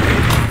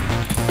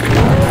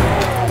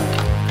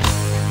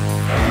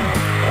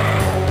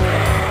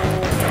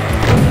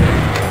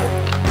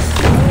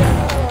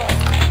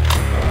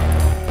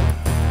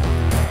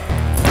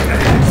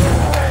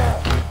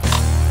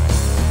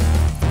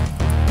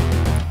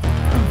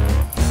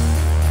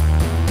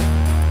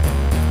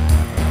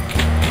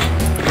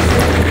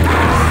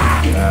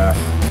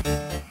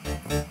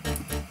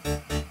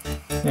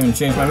 Didn't even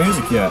change my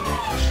music yet.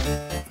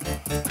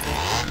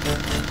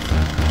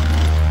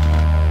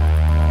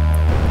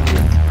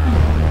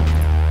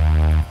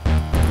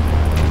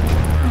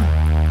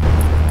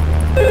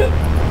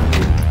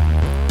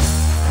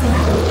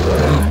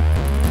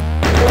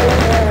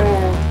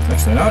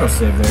 Actually, an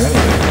autosave there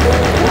anyway.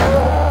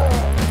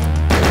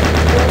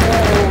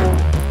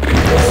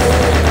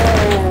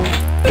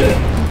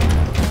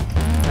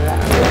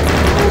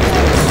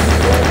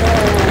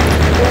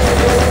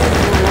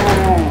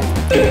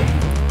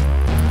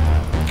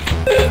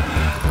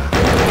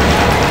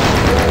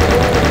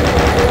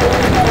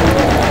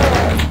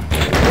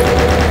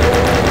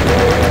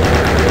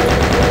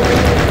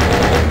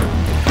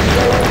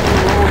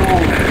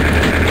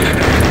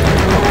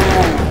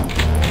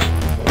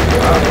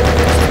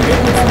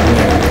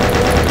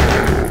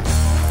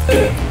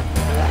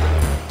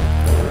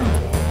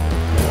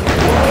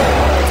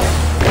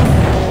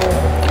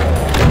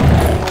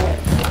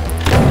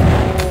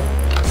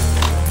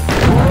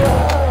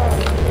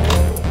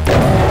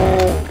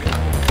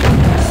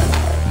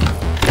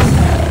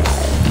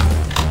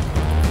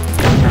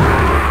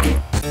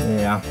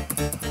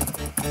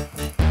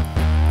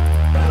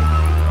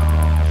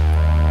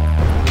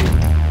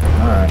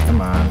 Alright,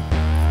 come on.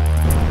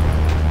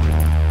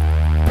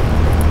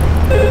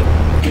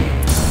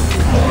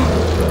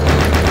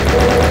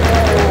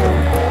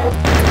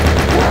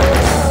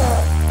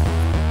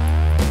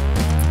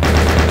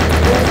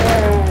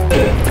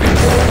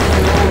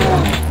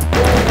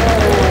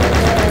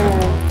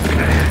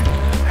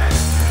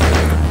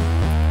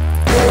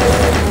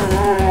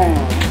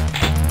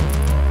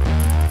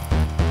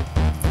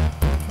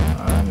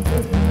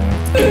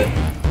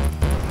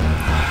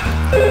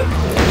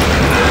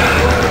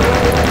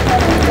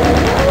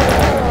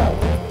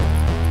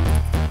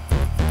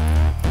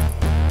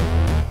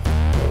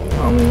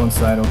 Only one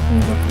side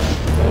opens up.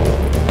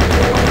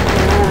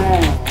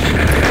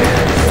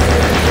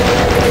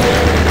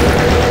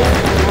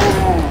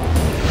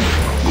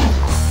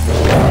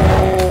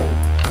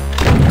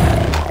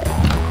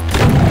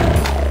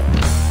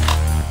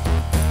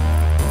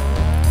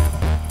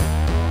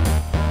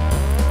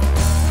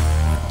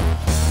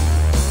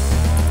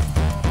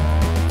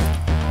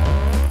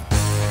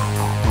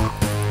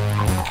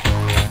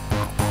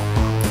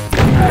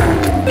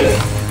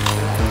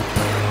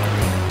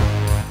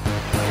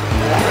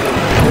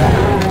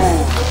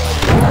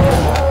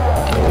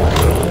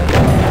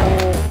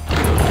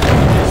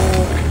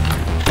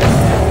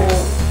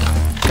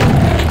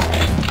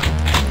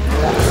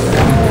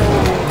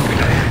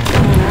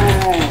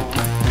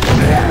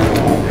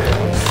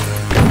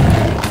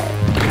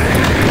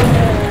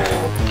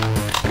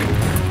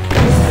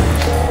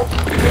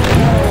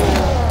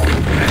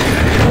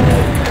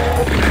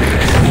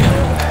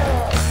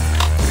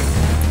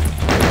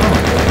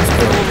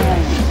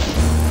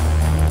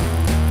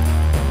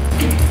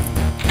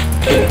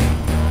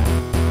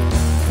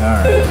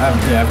 Alright,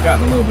 I've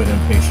gotten a little bit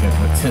impatient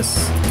with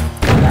this.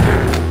 I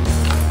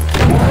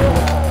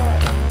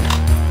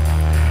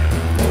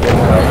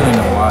don't really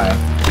know why.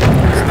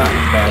 It's not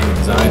badly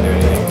designed or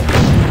anything.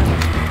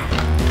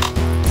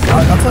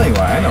 I'll tell you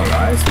why, I know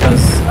why. It's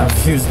because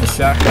I've used the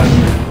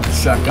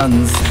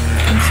shotguns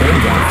and chain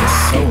gun for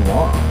so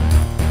long.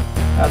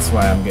 That's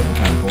why I'm getting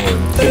kind of bored.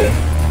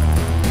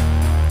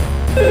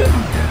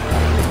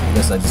 I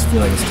guess I just feel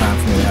like it's time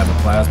for me to have a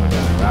plasma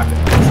gun and rocket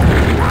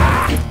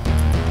launcher.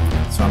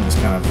 So I'm just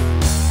kind of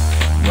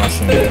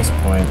rushing at this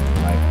point,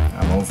 like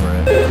I'm over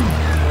it.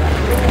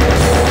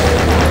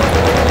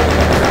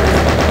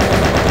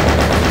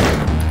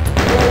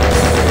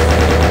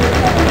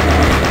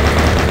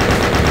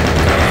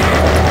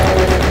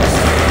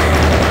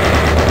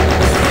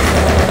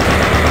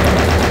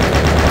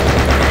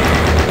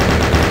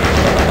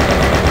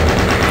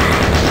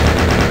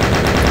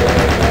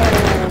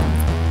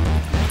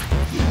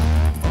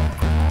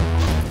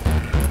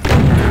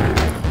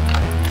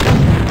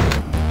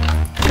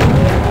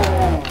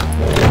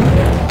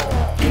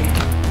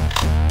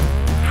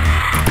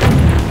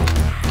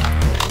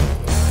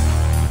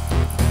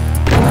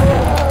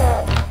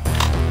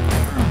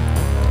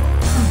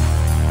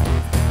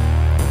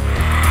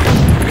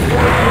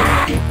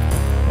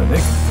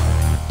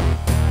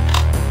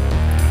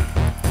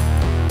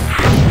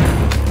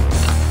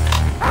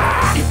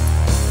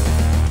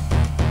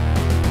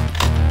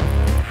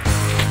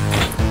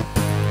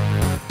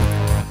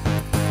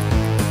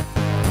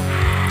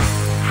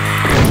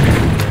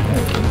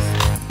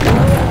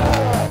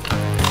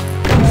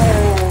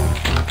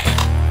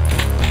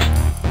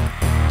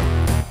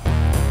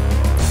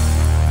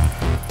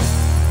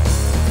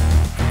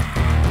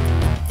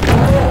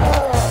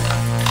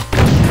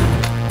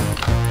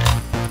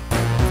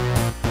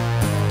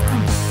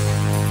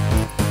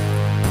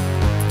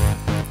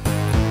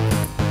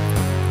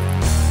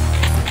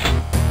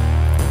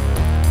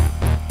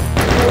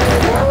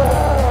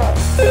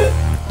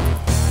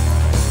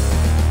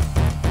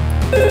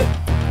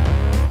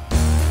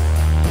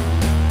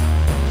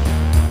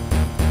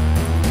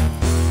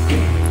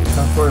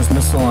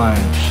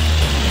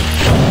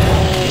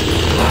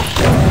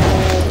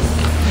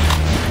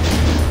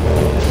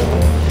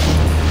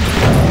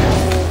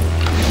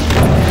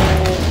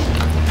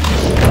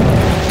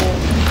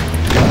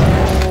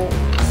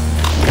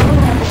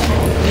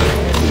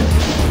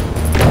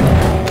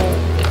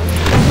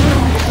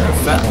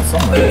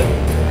 somewhere.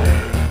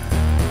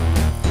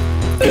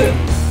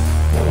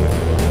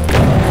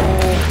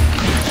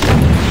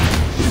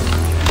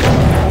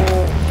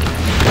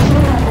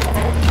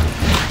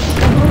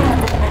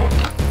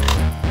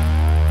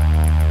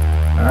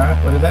 Alright,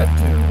 what did that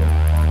do?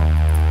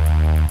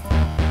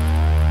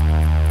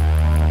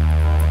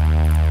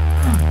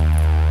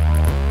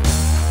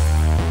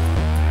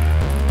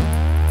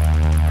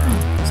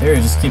 This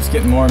area just keeps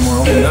getting more and more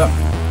opened up.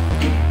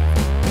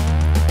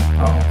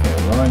 Oh, okay,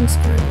 rolling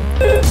screen.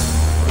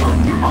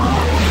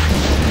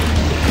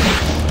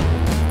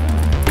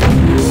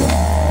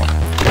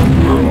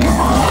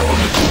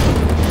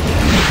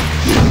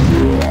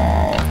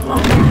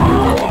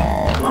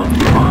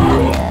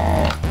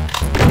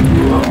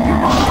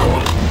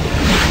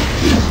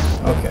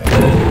 Okay,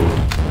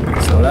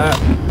 so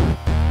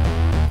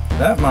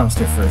that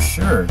monster for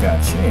sure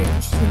got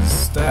changed.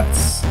 His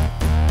stats.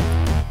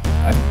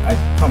 I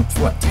pumped,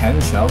 what,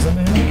 10 shells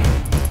into him?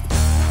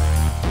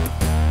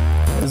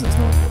 What is a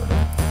teleporter?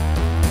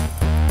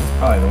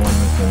 Probably the one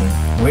we've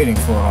been waiting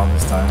for all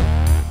this time.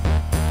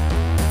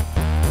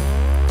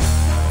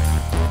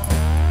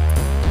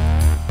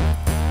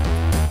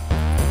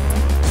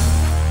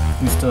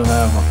 We still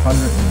have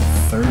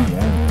 130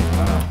 enemies,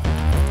 wow.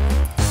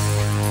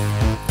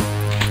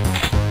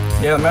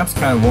 Yeah, the map's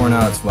kind of worn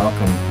out its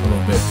welcome a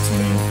little bit to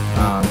me.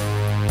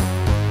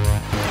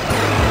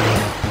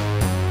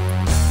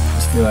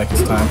 I feel like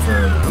it's time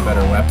for a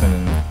better weapon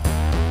and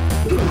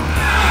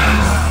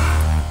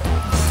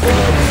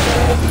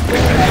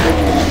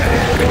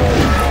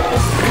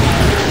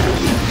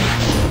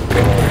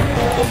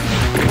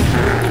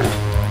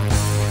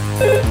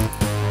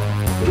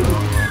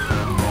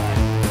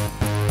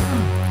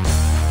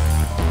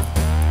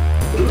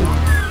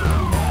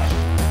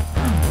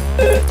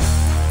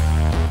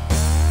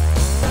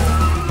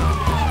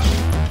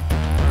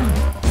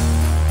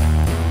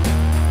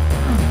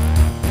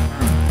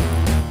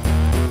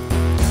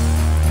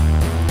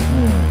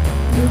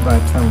nearby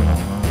terminal,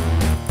 huh?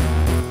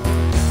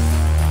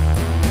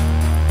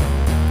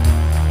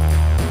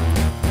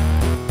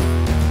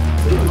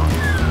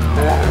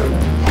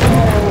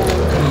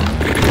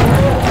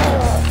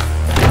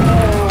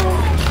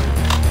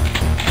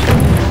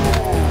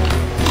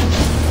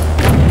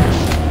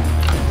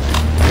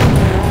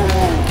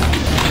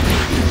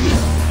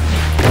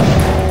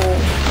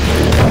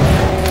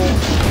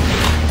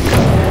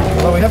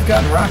 Well, we have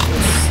gotten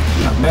rockets.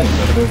 Not many,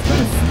 but there's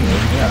been a few,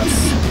 yes.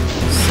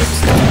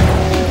 60.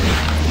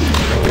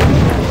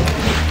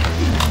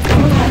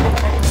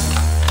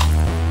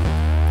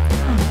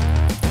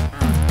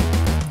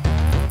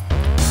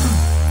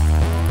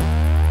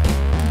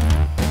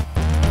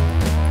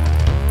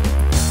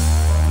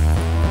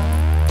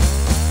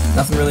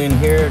 Nothing really in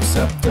here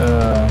except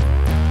a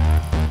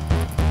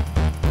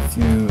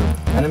few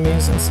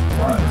enemies and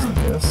supplies, I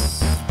guess.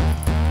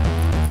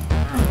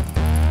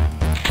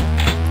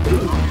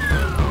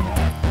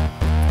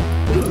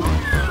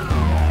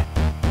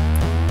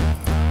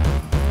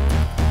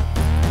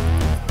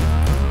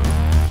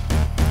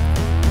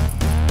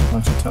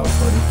 Bunch of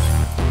teleporters.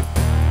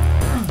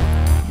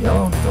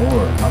 Yellow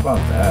door, how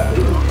about that?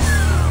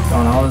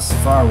 Gone all this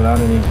far without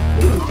any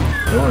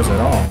doors at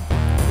all.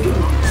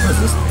 What is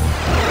this thing?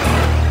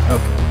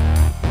 Okay.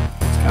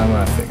 That's kind of what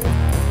I figured.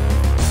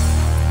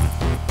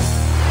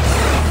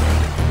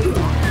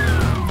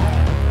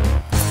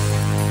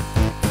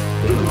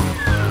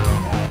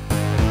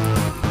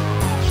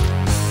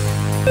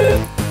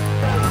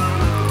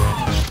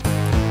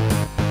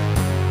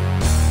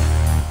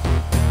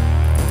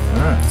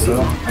 Alright, so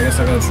I guess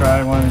I gotta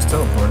try one of these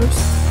teleporters.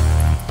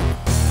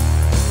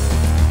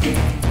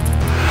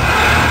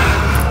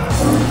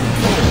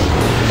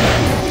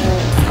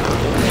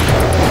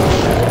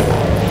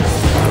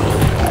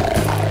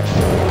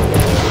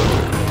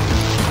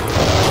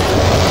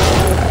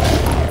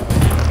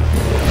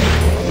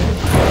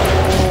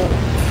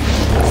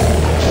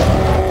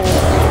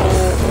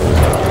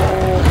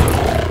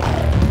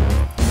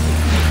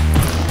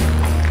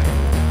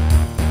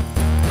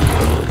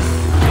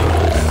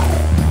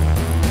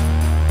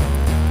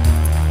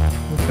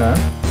 Okay.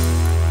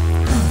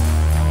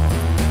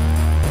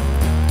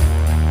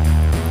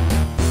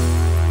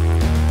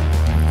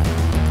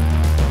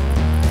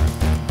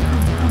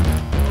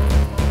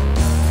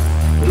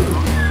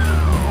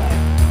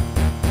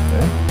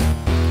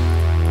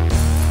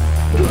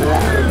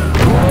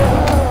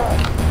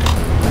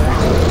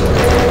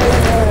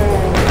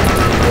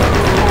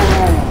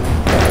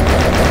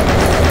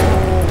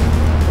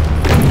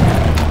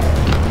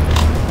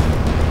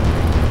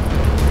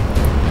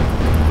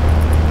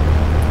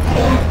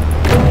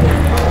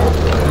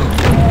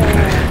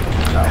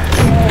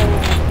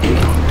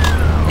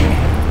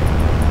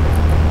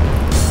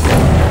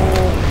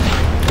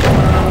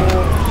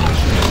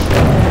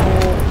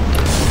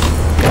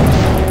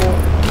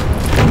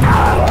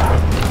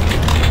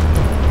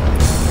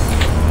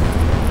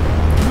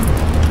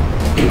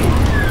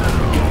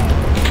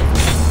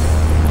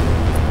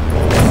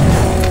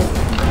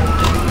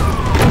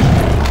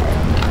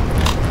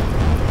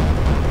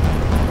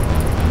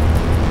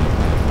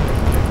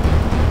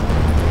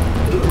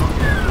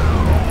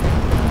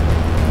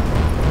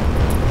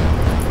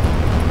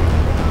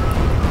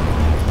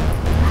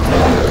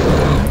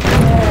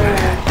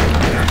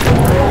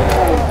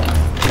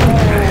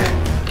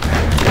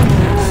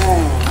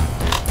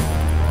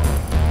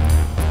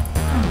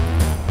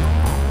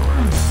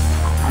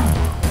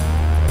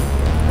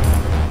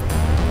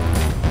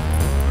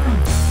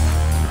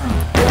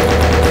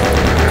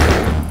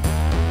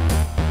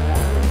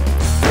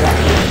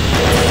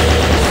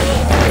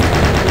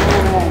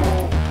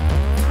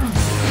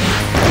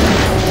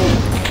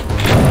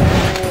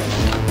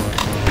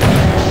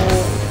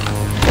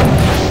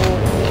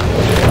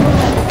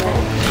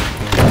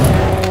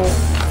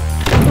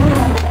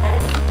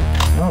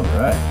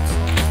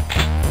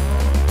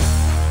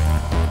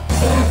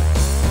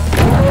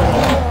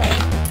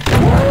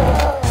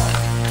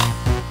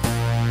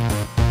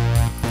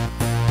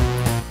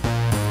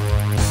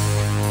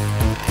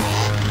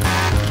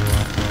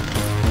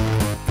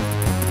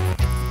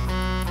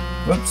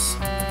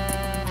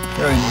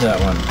 We already did that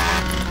one.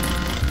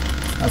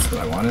 That's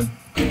what I wanted.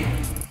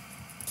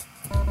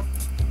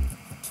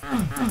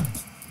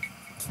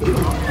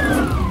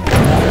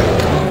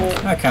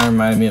 That kind of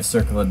reminded me of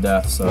Circle of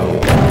Death, so...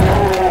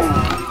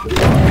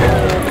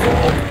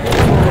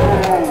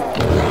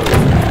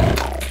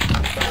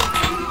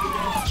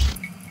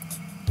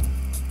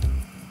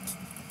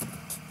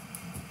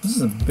 This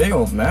is a big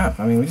old map.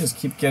 I mean, we just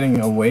keep getting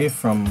away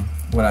from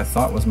what I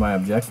thought was my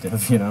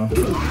objective, you know?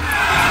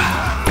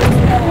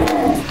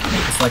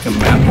 It's like a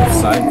map of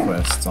side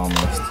quests,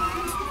 almost.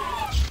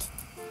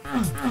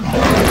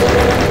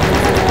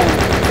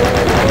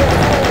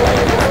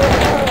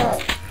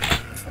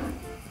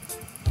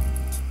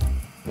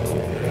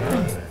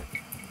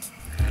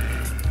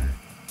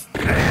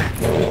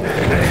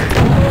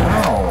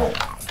 Ow!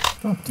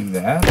 Don't do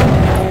that.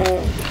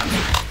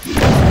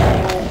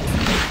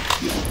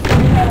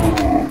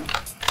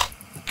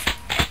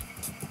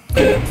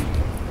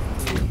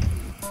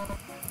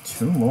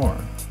 Two more.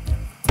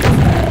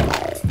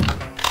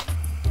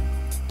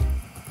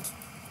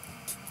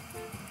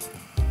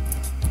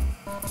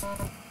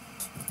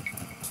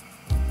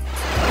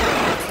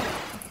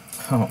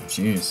 Oh,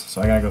 jeez.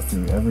 So I gotta go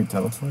through every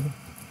teleporter?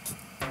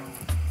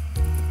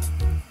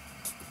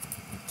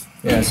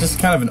 Yeah, it's just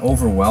kind of an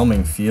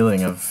overwhelming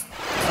feeling of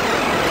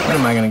when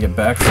am I gonna get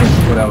back to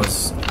what I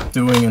was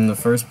doing in the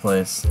first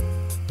place?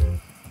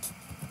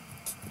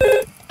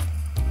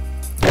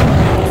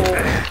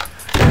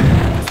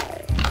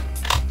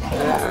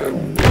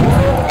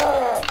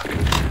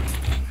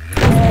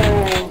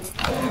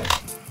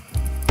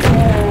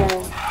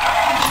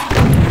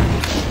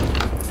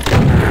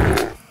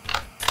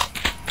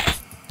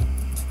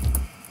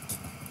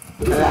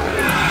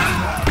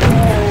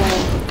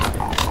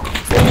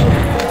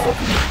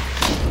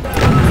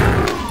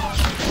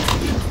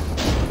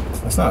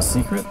 That's not a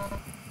secret?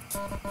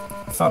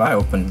 I thought I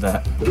opened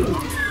that.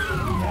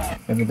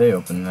 Maybe they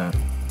opened that.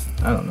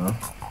 I don't know.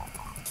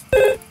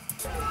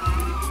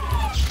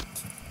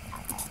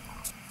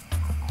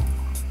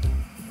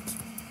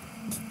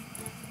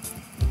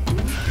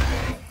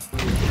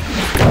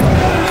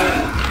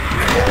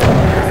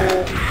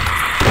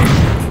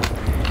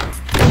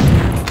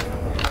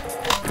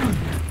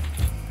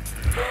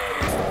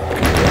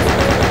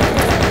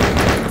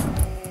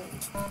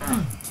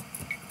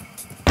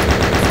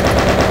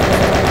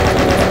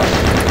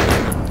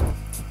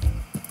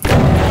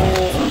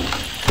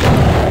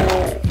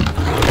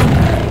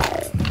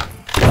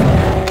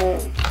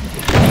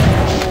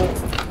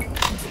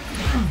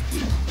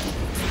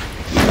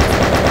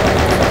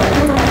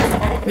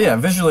 Yeah,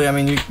 visually, I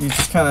mean, you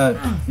just kind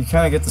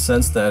of get the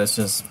sense that it's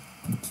just,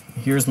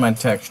 here's my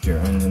texture,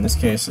 and in this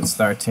case it's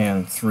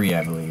Startan 3,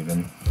 I believe,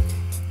 and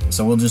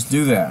so we'll just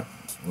do that.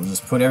 We'll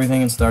just put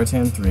everything in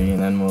Startan 3,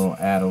 and then we'll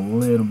add a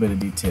little bit of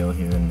detail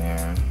here and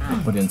there.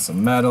 We'll put in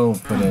some metal,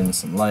 put in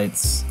some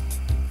lights,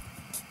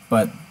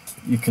 but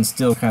you can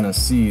still kind of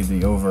see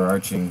the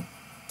overarching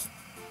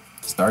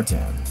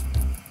Startan.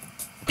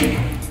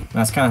 And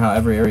that's kind of how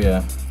every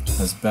area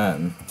has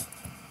been.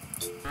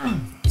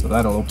 So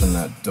that'll open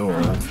that door.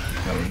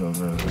 That was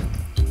over...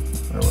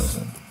 where was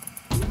it?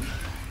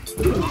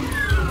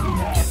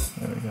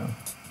 There we go.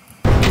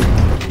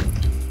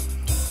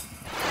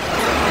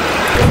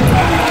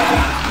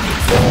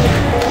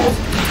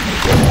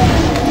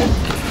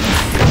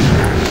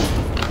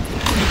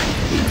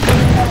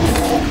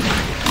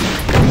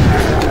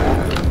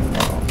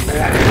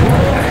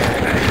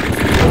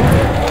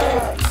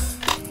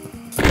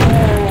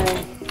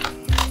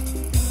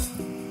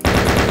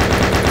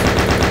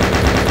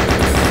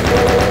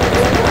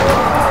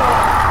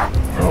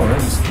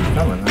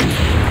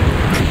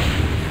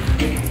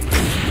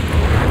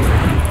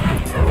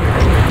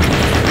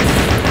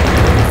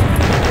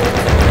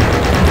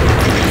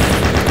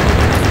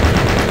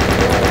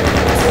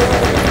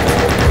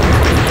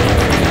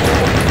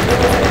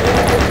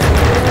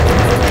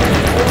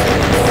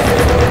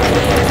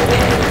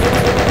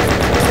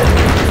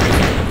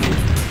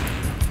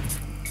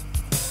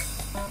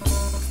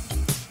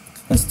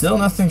 And still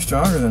nothing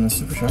stronger than the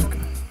super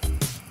shotgun.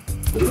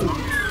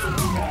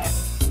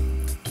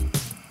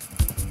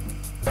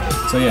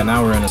 So yeah,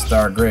 now we're in a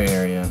star gray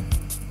area.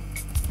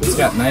 It's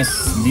got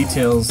nice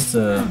details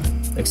to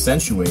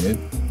accentuate it,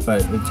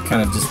 but it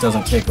kind of just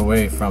doesn't take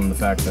away from the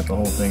fact that the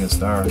whole thing is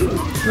star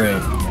gray.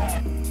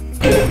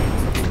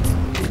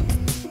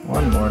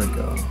 One more to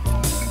go.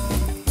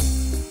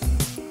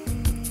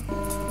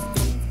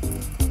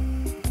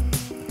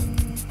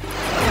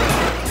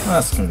 Oh,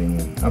 that's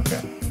convenient.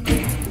 Okay.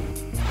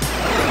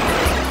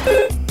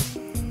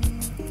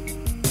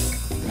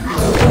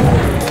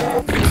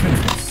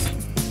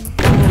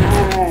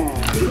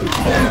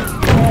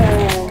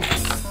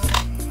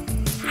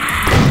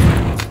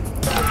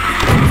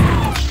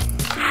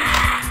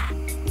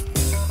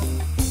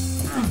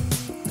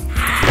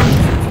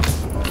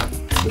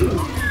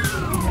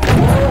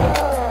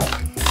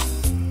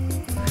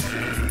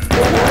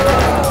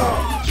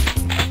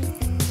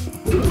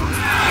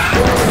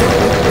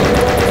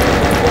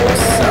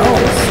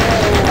 Cells.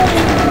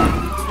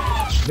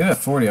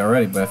 40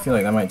 already, but I feel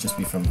like that might just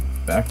be from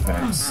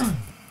backpacks.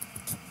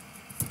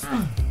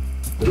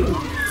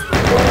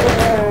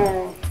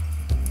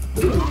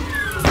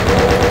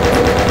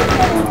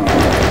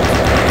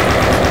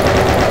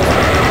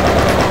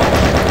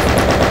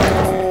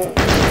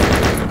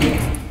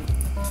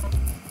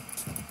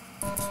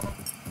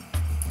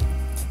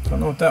 Don't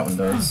know what that one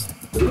does.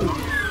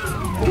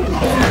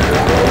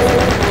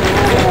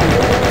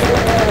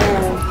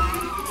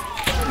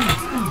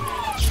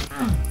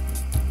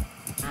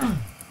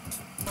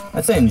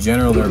 I'd say in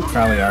general there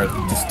probably are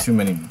just too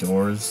many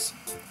doors.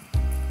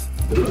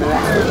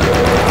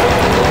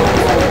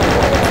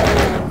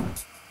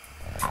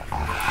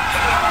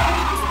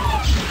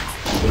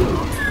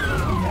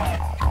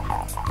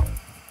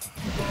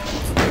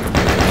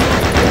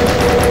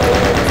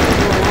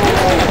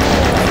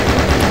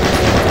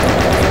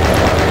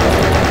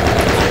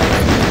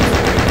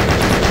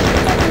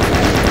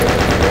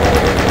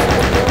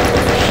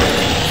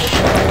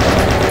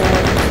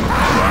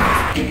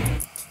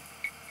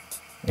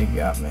 They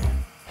got me.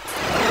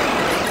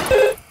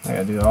 I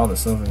gotta do all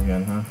this over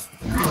again, huh?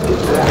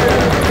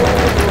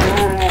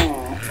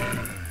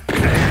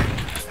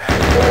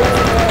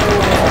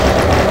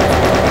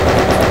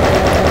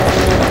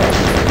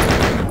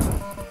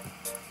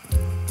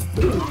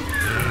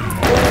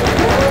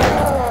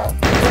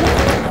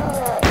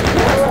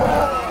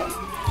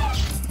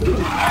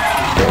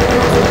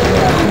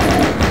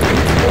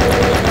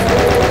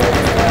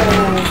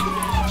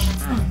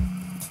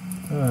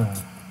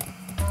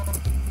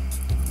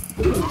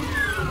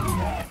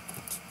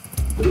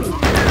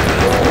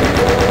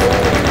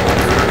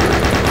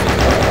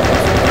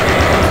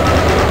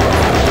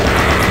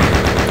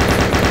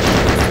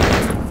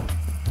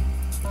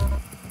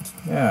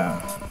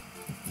 Yeah.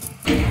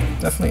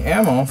 Definitely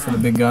ammo for the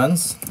big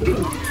guns.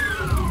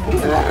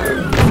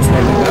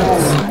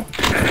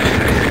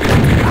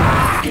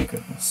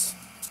 Goodness.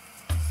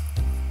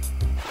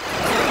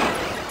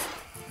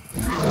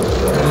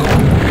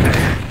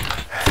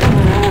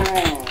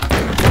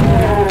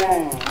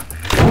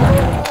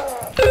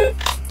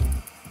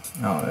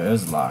 Oh, it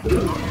is locked. Okay.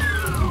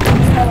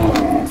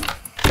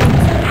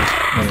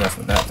 Maybe that's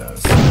what that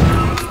does.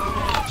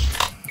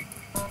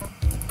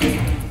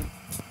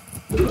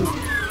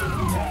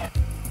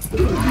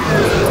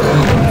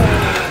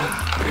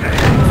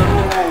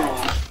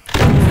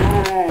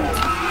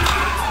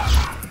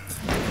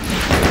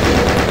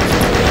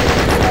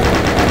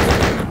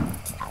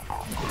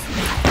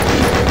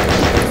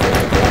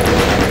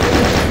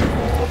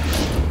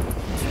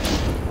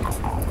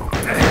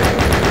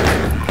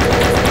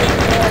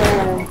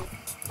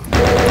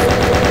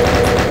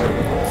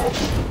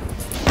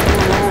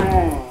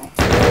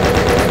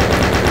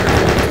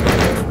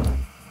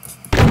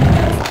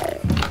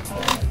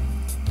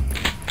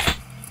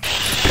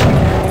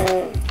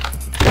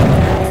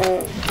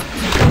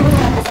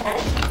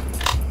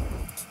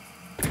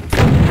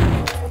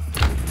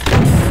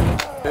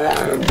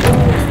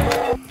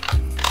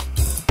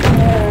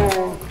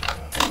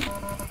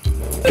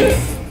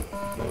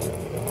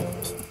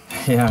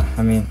 Yeah,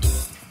 I mean,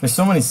 there's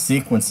so many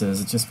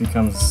sequences, it just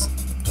becomes,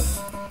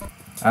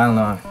 I don't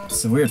know,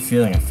 it's a weird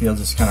feeling. I feel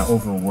just kind of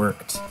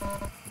overworked.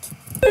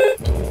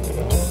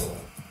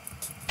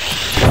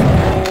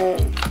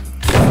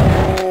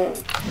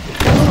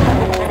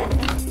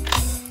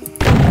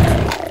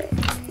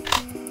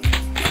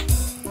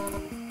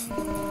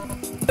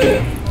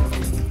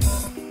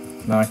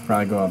 Now I can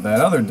probably go out that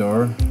other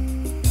door.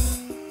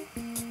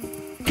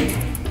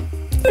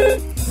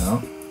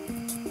 No.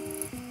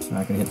 Now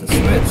I can hit the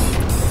switch.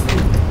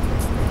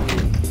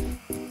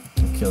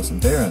 And kill some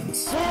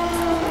barons.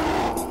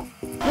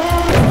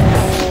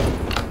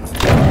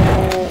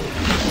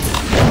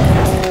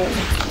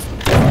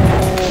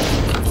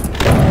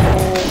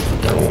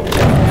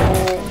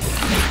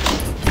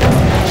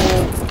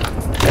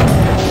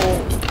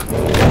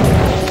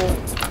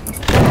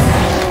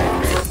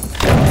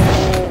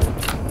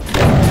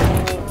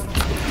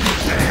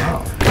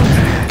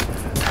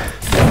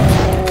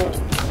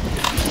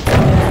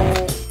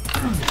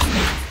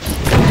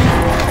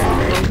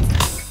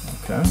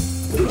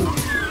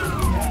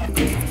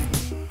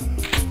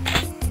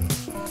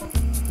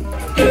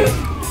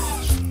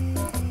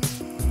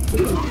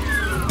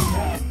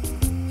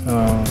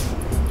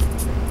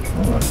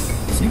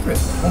 Secret.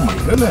 Oh my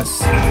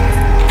goodness.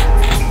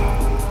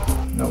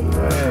 No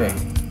way.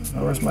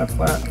 Oh, where's my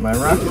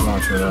rocket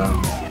launcher though?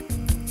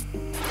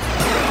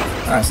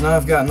 Alright, so now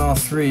I've gotten all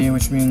three,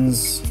 which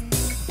means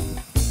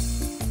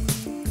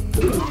I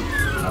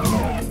don't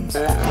know what it means.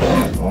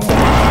 Oh,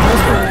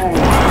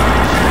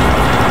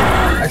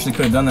 I actually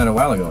could have done that a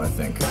while ago, I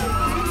think.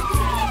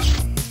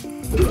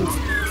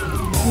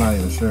 I'm not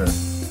even sure.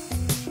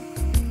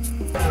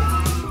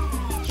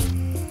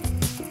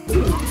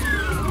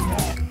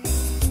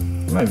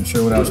 I'm not even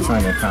sure what I was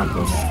trying to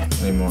accomplish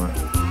anymore.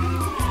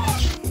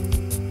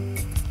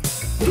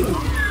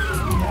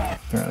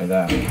 Apparently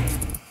that.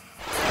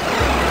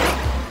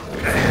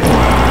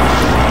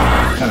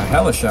 Kind of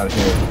hellish out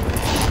here.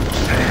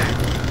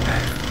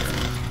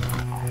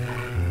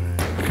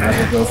 Might as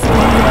well go for the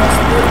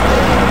spirit.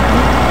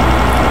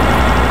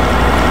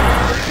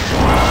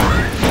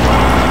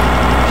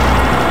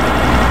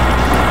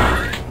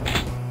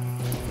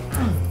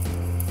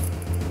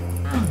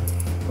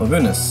 Well,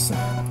 goodness,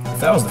 if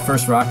that was the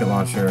first rocket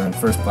launcher and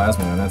first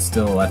plasma gun, that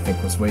still, I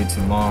think, was way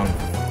too long.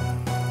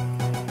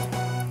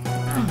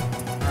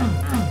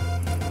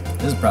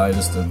 This is probably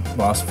just a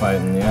boss fight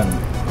in the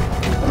end.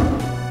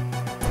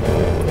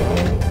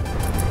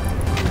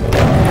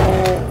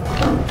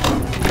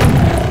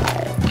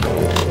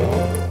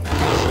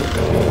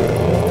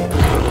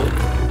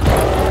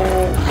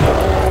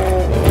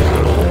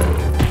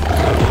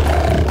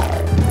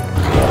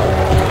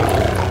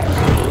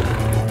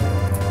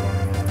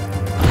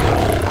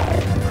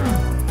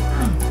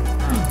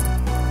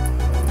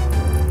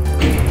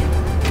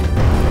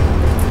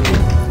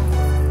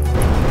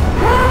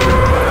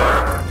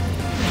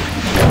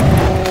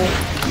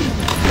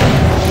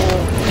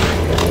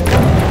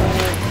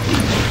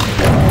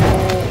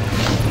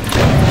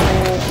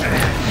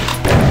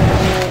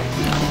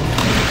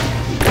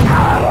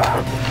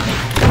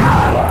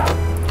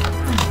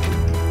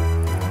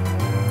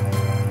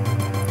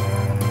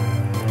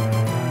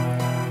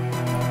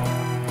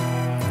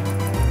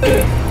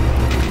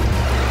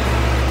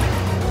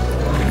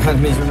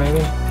 Enemies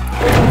remaining.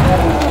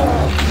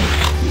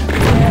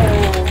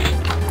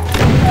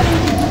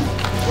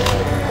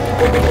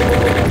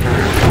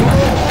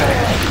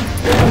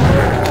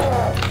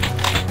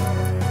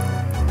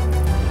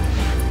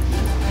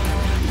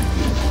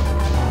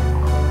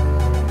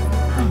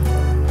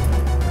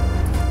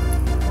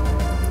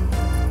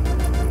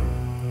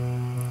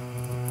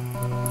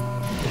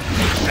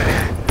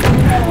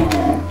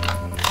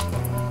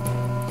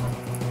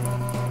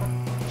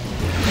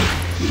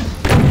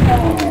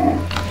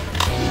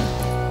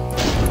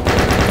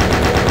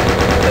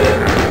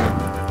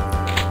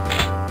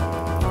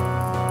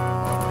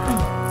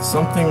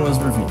 Something was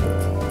revealed.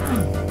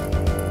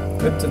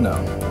 Good to know.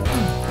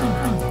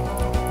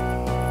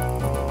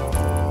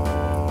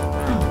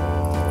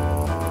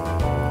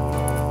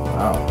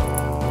 Wow.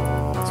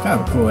 It's kind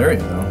of a cool area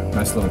though.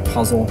 Nice little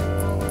puzzle.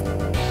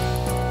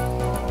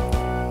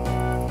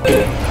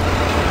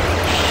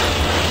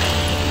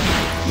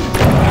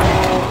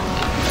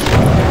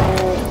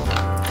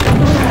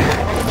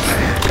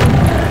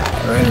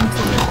 Right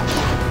into it.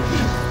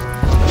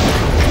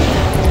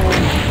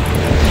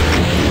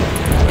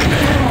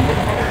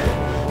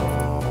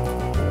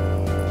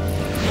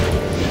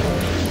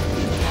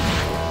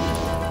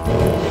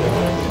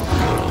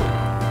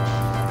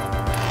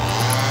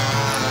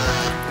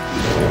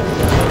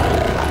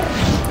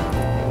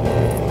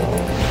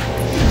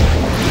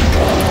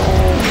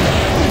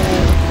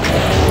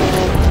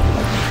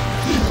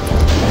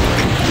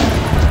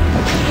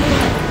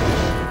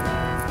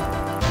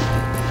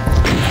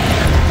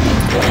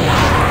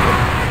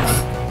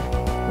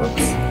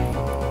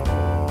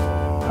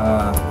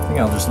 I think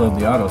I'll just load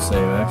the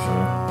autosave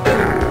actually.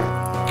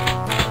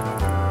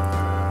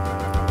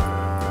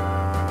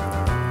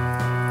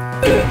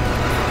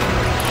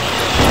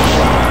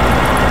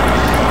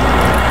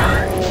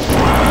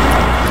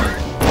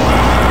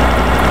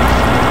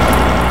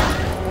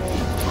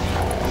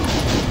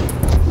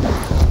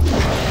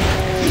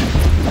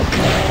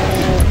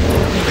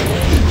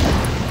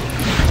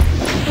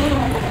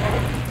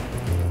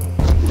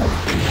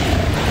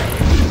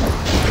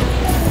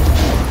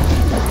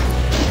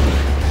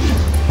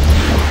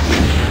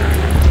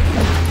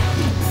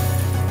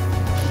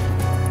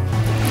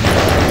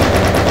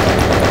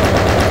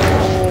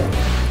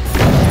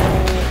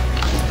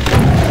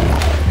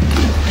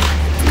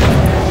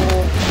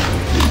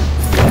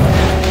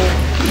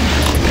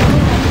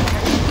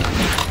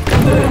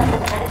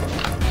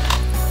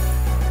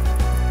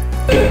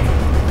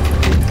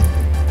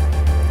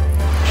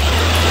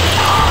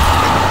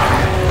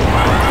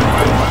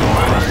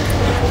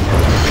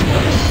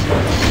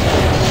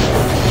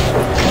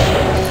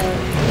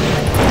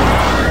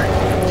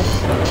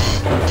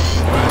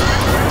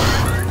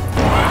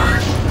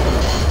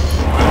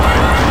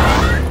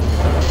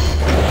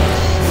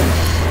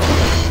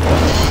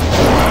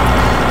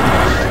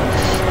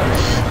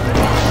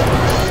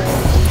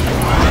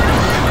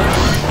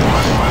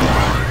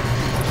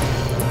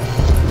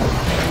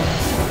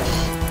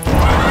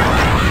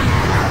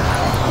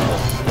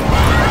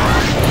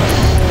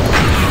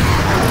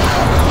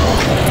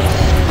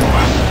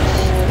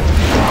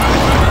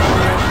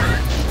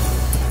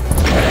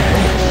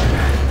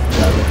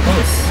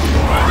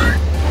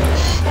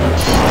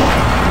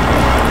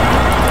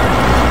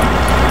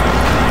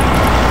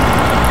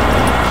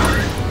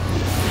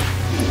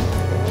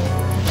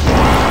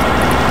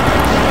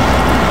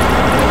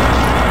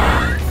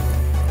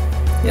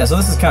 Yeah, so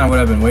this is kind of what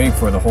I've been waiting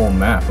for the whole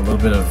map. A little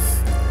bit of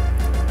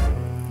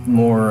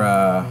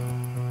more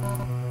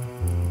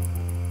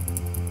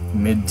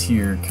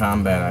mid-tier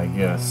combat, I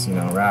guess. You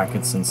know,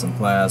 rockets and some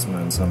plasma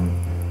and some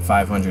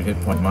 500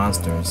 hit point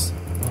monsters.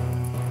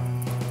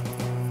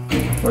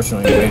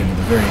 Fortunately, we waited to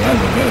the very end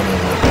to get it.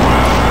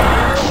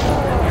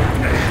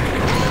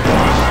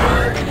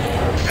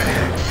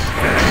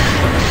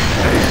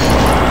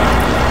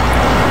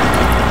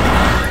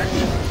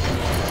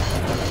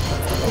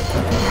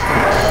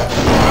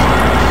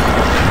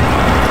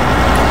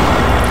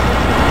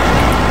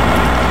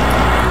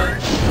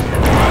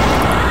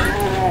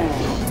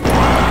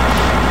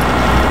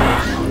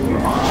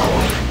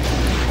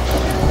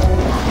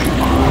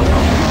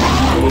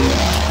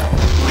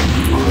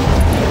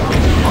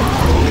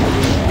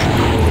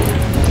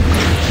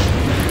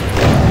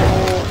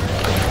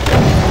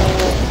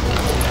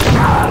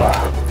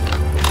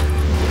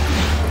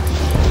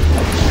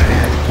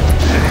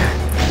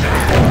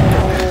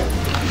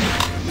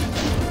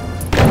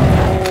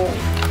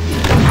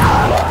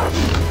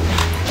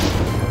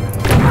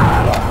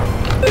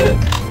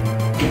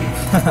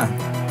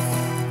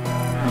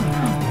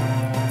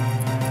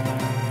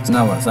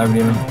 Cyber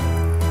Demon.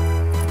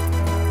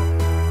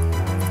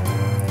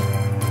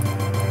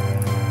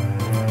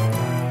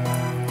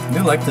 I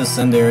do like this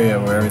end area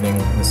where everything,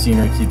 the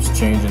scenery keeps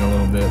changing a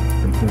little bit.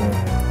 Pretty cool.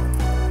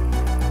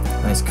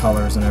 Nice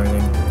colors and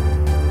everything.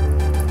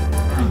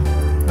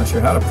 Not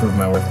sure how to prove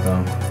my worth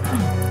though.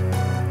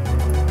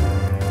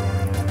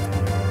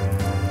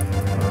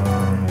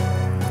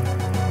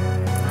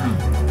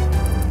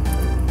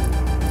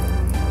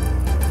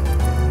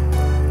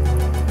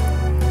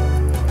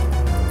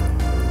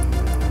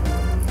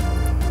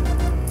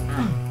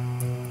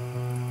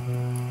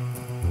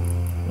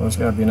 Well, there's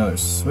gotta be another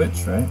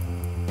switch, right?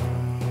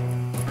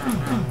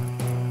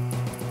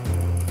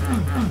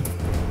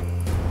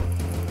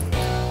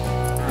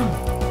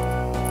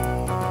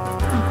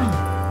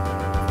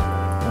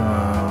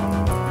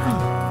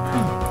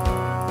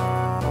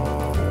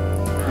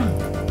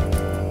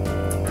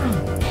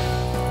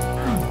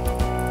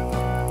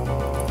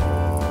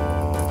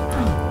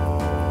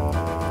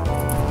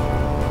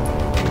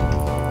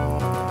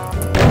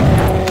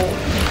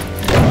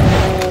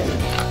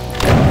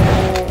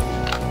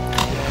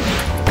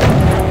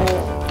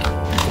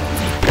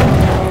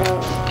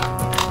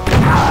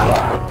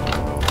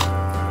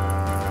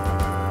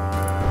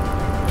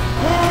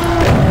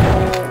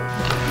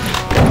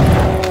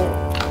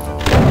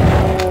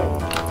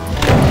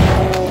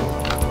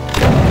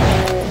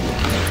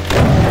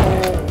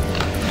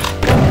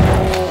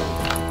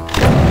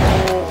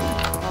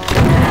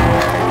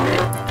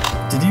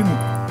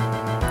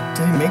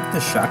 The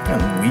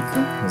shotgun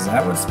weaker? Is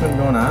that what's been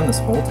going on this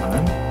whole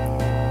time?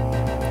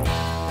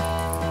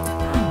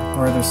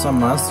 Or are there some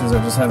monsters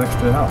that just have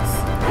extra health?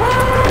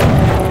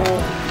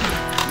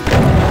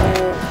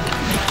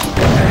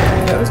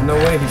 Yeah, there's no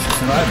way he should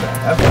survive that.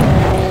 Ever.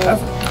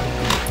 Ever.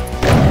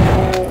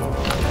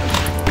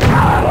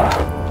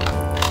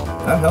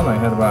 That Hell Knight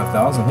had about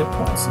 1,000 hit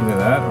points. Either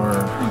that or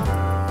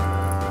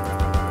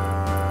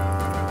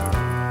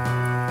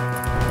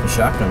the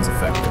shotgun's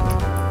effective.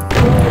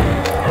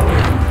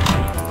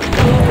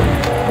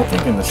 I'm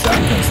thinking the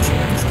shotgun's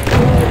changed.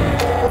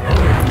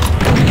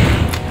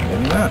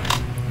 Maybe not.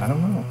 I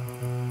don't know.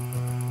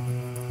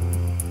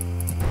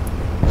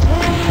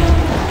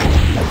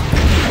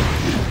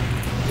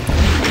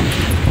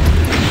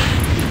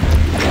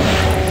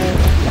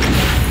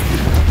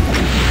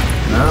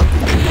 No.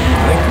 I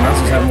think the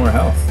monsters have more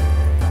health.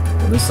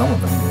 At least some of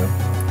them do.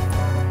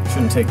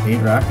 Shouldn't take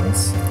 8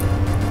 rockets.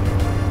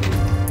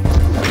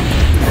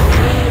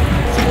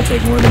 Shouldn't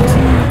take more than 2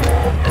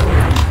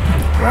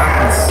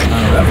 rockets on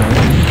a Revenant.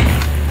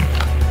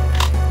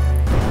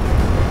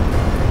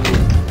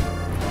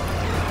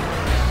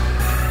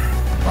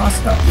 Lost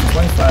health,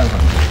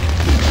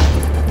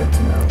 2,500. Good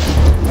to know.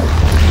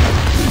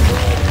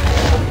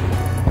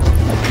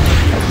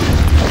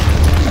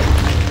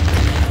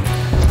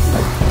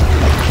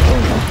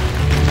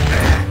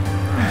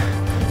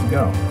 Where'd you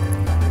go?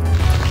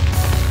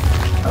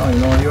 I don't even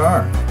know where you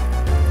are.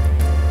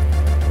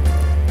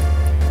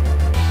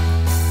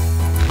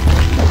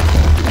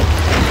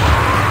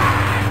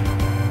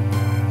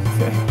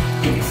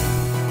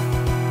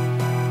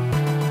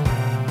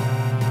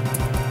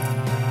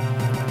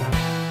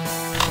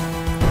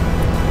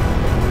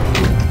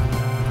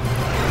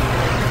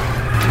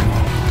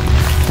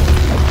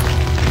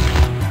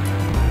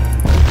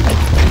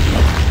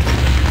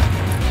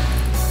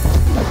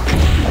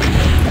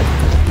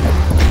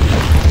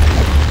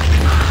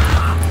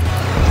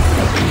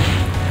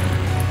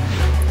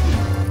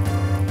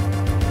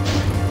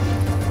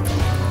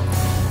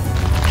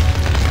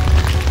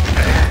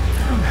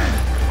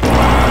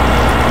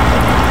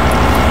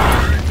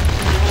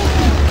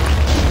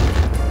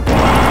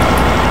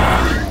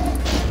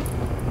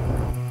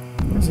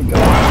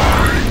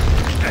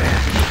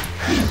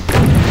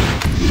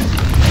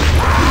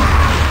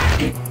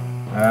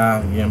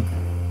 Yimp.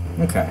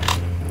 Okay.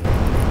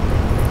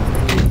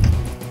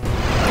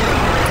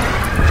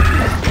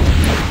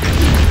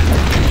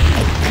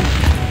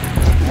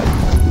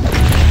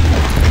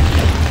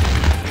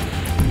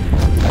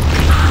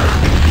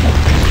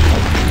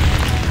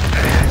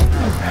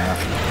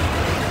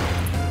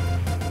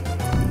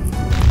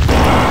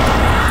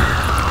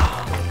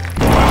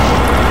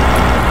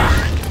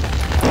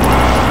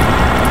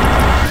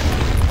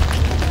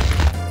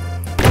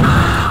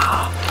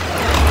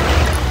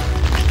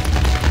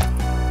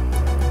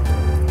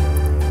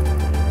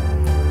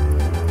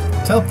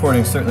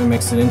 Teleporting certainly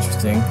makes it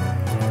interesting.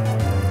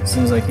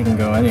 Seems like he can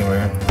go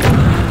anywhere.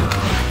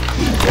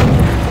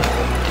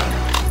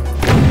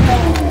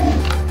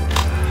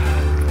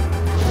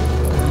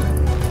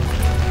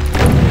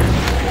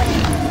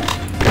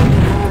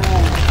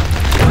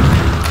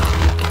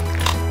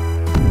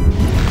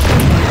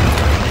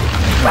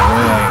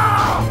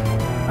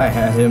 I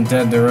had him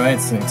dead to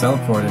rights and he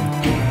teleported.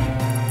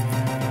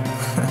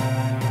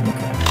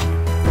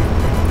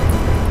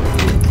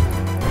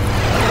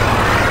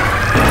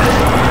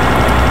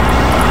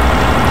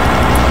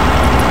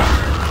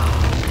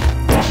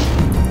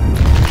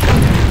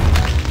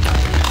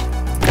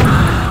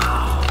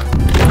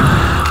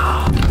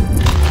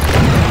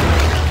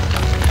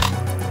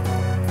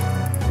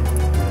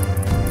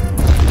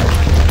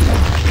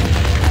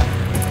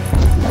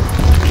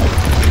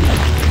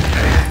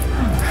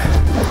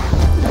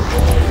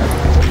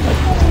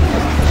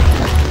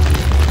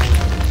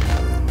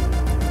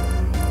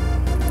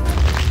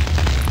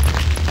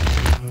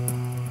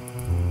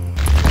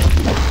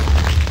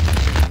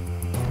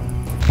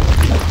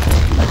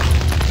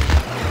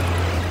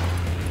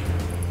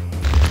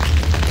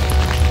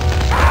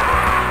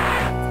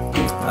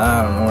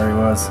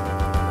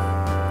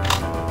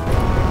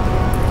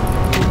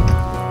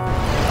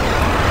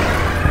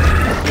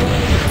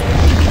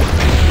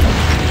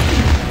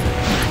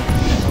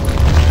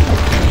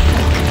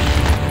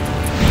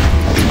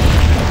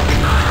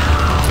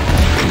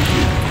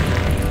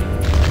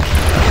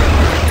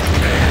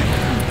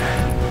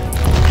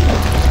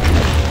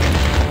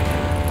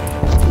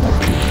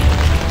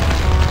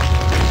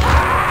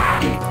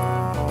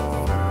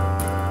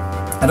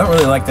 I don't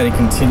really like that he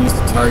continues to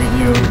target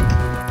you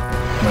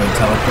when he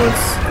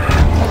teleports.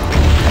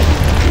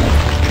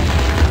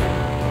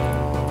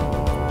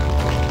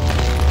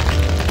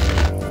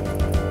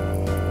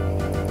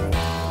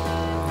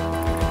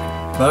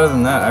 But other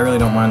than that, I really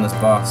don't mind this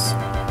boss.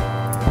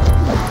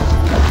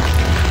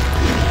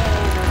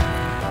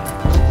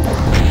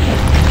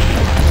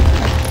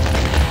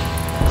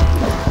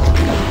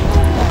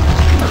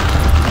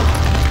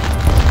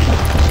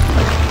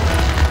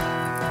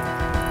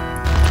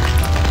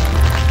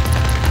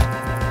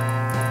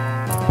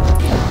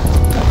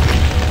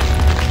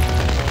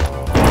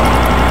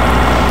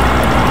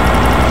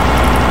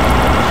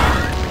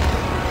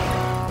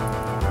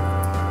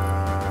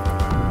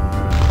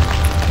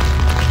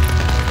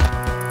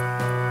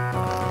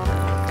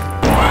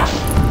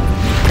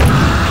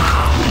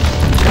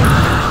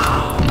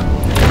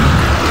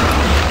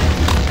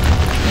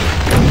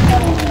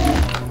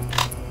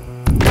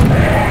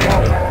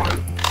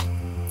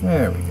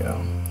 There we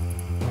go.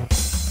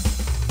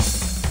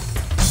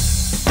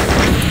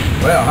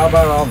 Well, how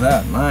about all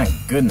that? My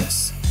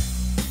goodness.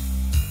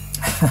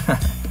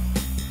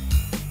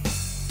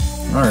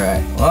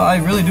 Alright, well, I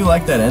really do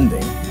like that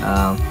ending.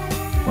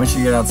 Once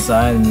you get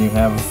outside and you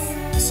have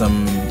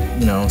some,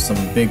 you know, some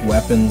big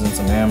weapons and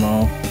some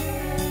ammo,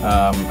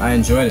 I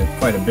enjoyed it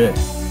quite a bit.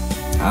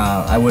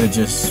 I would have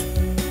just...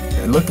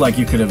 It looked like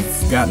you could have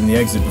gotten the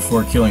exit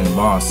before killing the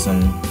boss,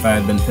 and if I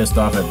had been pissed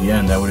off at the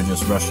end, I would have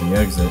just rushed the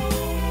exit.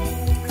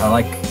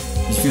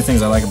 There's a few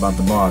things I like about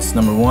the boss.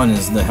 Number one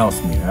is the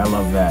health meter. I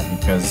love that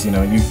because, you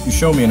know, you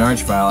show me an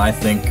arch file, I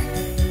think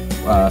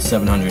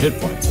 700 hit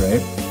points,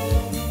 right?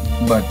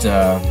 But,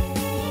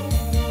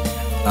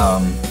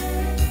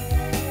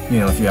 you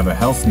know, if you have a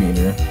health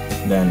meter,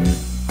 then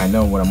I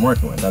know what I'm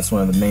working with. That's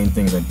one of the main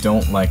things I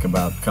don't like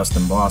about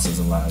custom bosses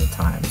a lot of the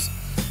times.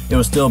 It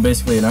was still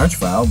basically an arch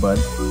file, but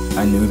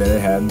I knew that it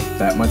had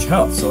that much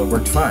health, so it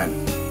worked fine.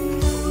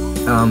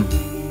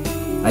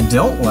 I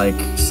don't like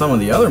some of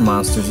the other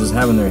monsters just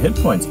having their hit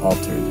points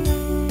altered.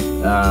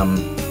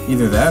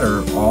 Either that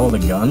or all the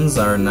guns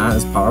are not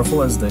as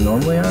powerful as they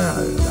normally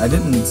are. I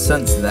didn't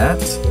sense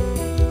that,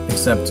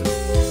 except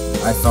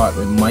I thought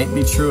it might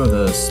be true of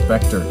the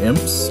Spectre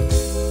Imps.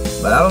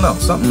 But I don't know,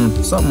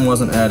 something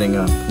wasn't adding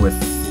up with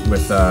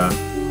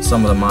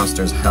some of the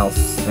monsters'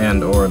 health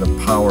and or the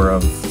power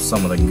of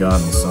some of the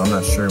guns, so I'm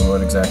not sure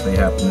what exactly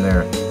happened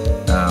there.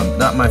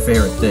 Not my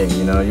favorite thing,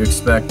 you know, you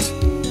expect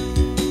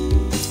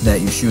that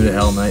you shoot a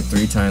Hell Knight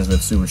 3 times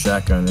with Super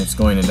Shotgun, it's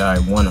going to die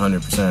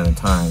 100% of the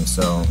time,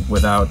 so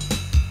without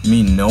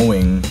me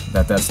knowing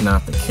that that's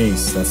not the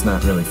case, that's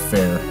not really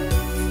fair.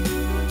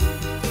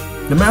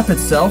 The map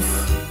itself,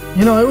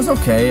 you know, it was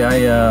okay.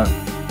 I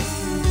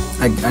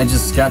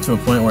just got to a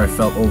point where I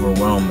felt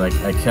overwhelmed.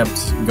 I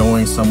kept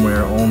going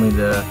somewhere only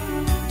to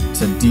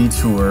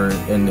detour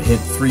and hit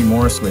 3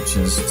 more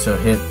switches to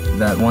hit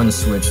that one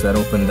switch that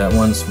opened that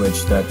one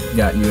switch that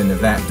got you into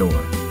that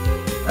door.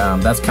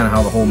 That's kind of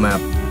how the whole map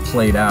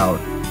played out,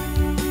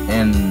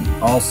 and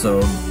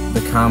also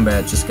the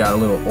combat just got a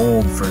little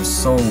old for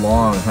so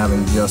long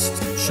having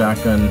just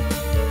shotgun,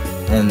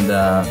 and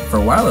for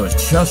a while it was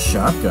just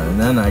shotgun, and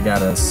then I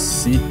got a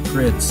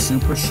secret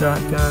super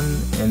shotgun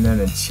and then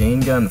a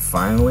chain gun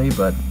finally,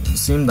 but it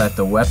seemed that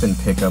the weapon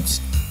pickups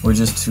were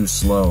just too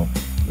slow.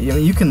 You know,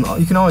 you can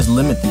always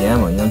limit the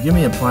ammo. You know, give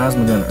me a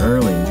plasma gun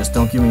early, just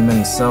don't give me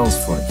many cells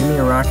for it. Give me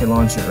a rocket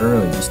launcher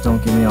early, just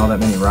don't give me all that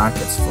many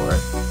rockets for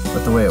it.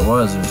 But the way it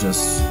was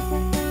just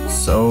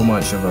so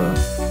much of a,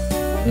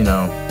 you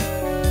know,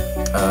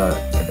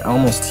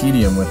 almost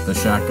tedium with the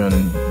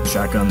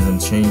shotguns and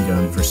chain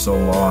gun for so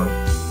long.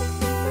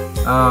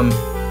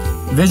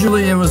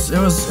 Visually, it was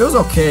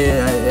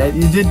okay.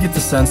 You did get the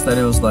sense that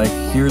it was like,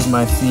 here's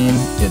my theme.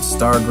 It's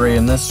Star Gray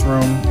in this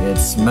room.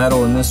 It's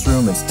Metal in this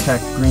room. It's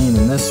Tech Green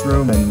in this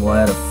room, and we'll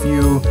add a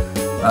few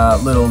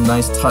little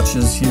nice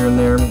touches here and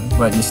there.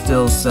 But you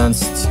still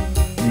sensed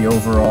the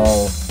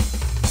overall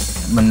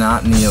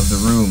monotony of the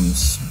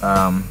rooms.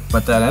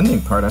 But that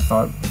ending part I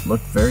thought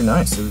looked very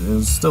nice. It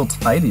was still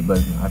tidy,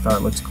 but I thought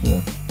it looked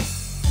cool.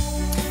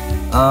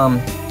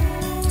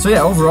 So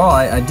yeah, overall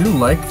I do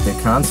like the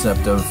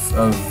concept of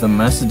the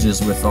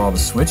messages with all the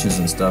switches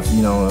and stuff.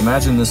 You know,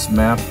 imagine this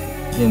map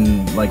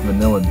in like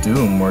vanilla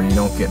Doom where you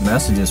don't get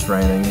messages for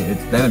anything.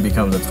 Then it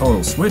becomes a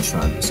total switch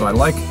hunt. So I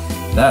like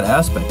that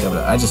aspect of it.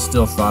 I just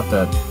still thought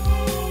that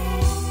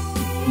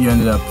you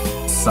ended up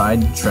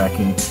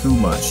sidetracking too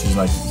much. It's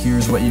like,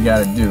 here's what you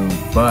gotta do,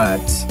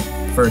 but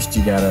first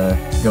you gotta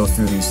go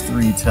through these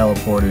 3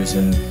 teleporters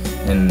and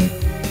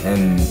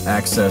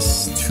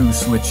access 2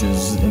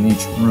 switches in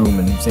each room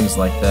and things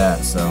like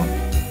that. So,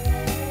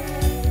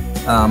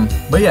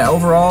 but yeah,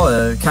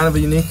 overall, kind of a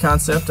unique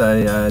concept.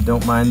 I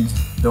don't mind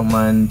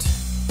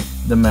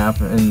the map,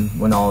 and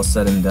when all is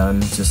said and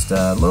done, just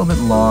a little bit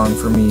long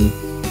for me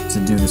to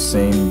do the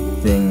same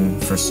thing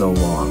for so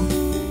long.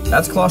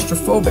 That's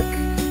Claustrophobic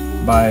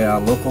by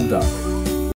LocalDuck.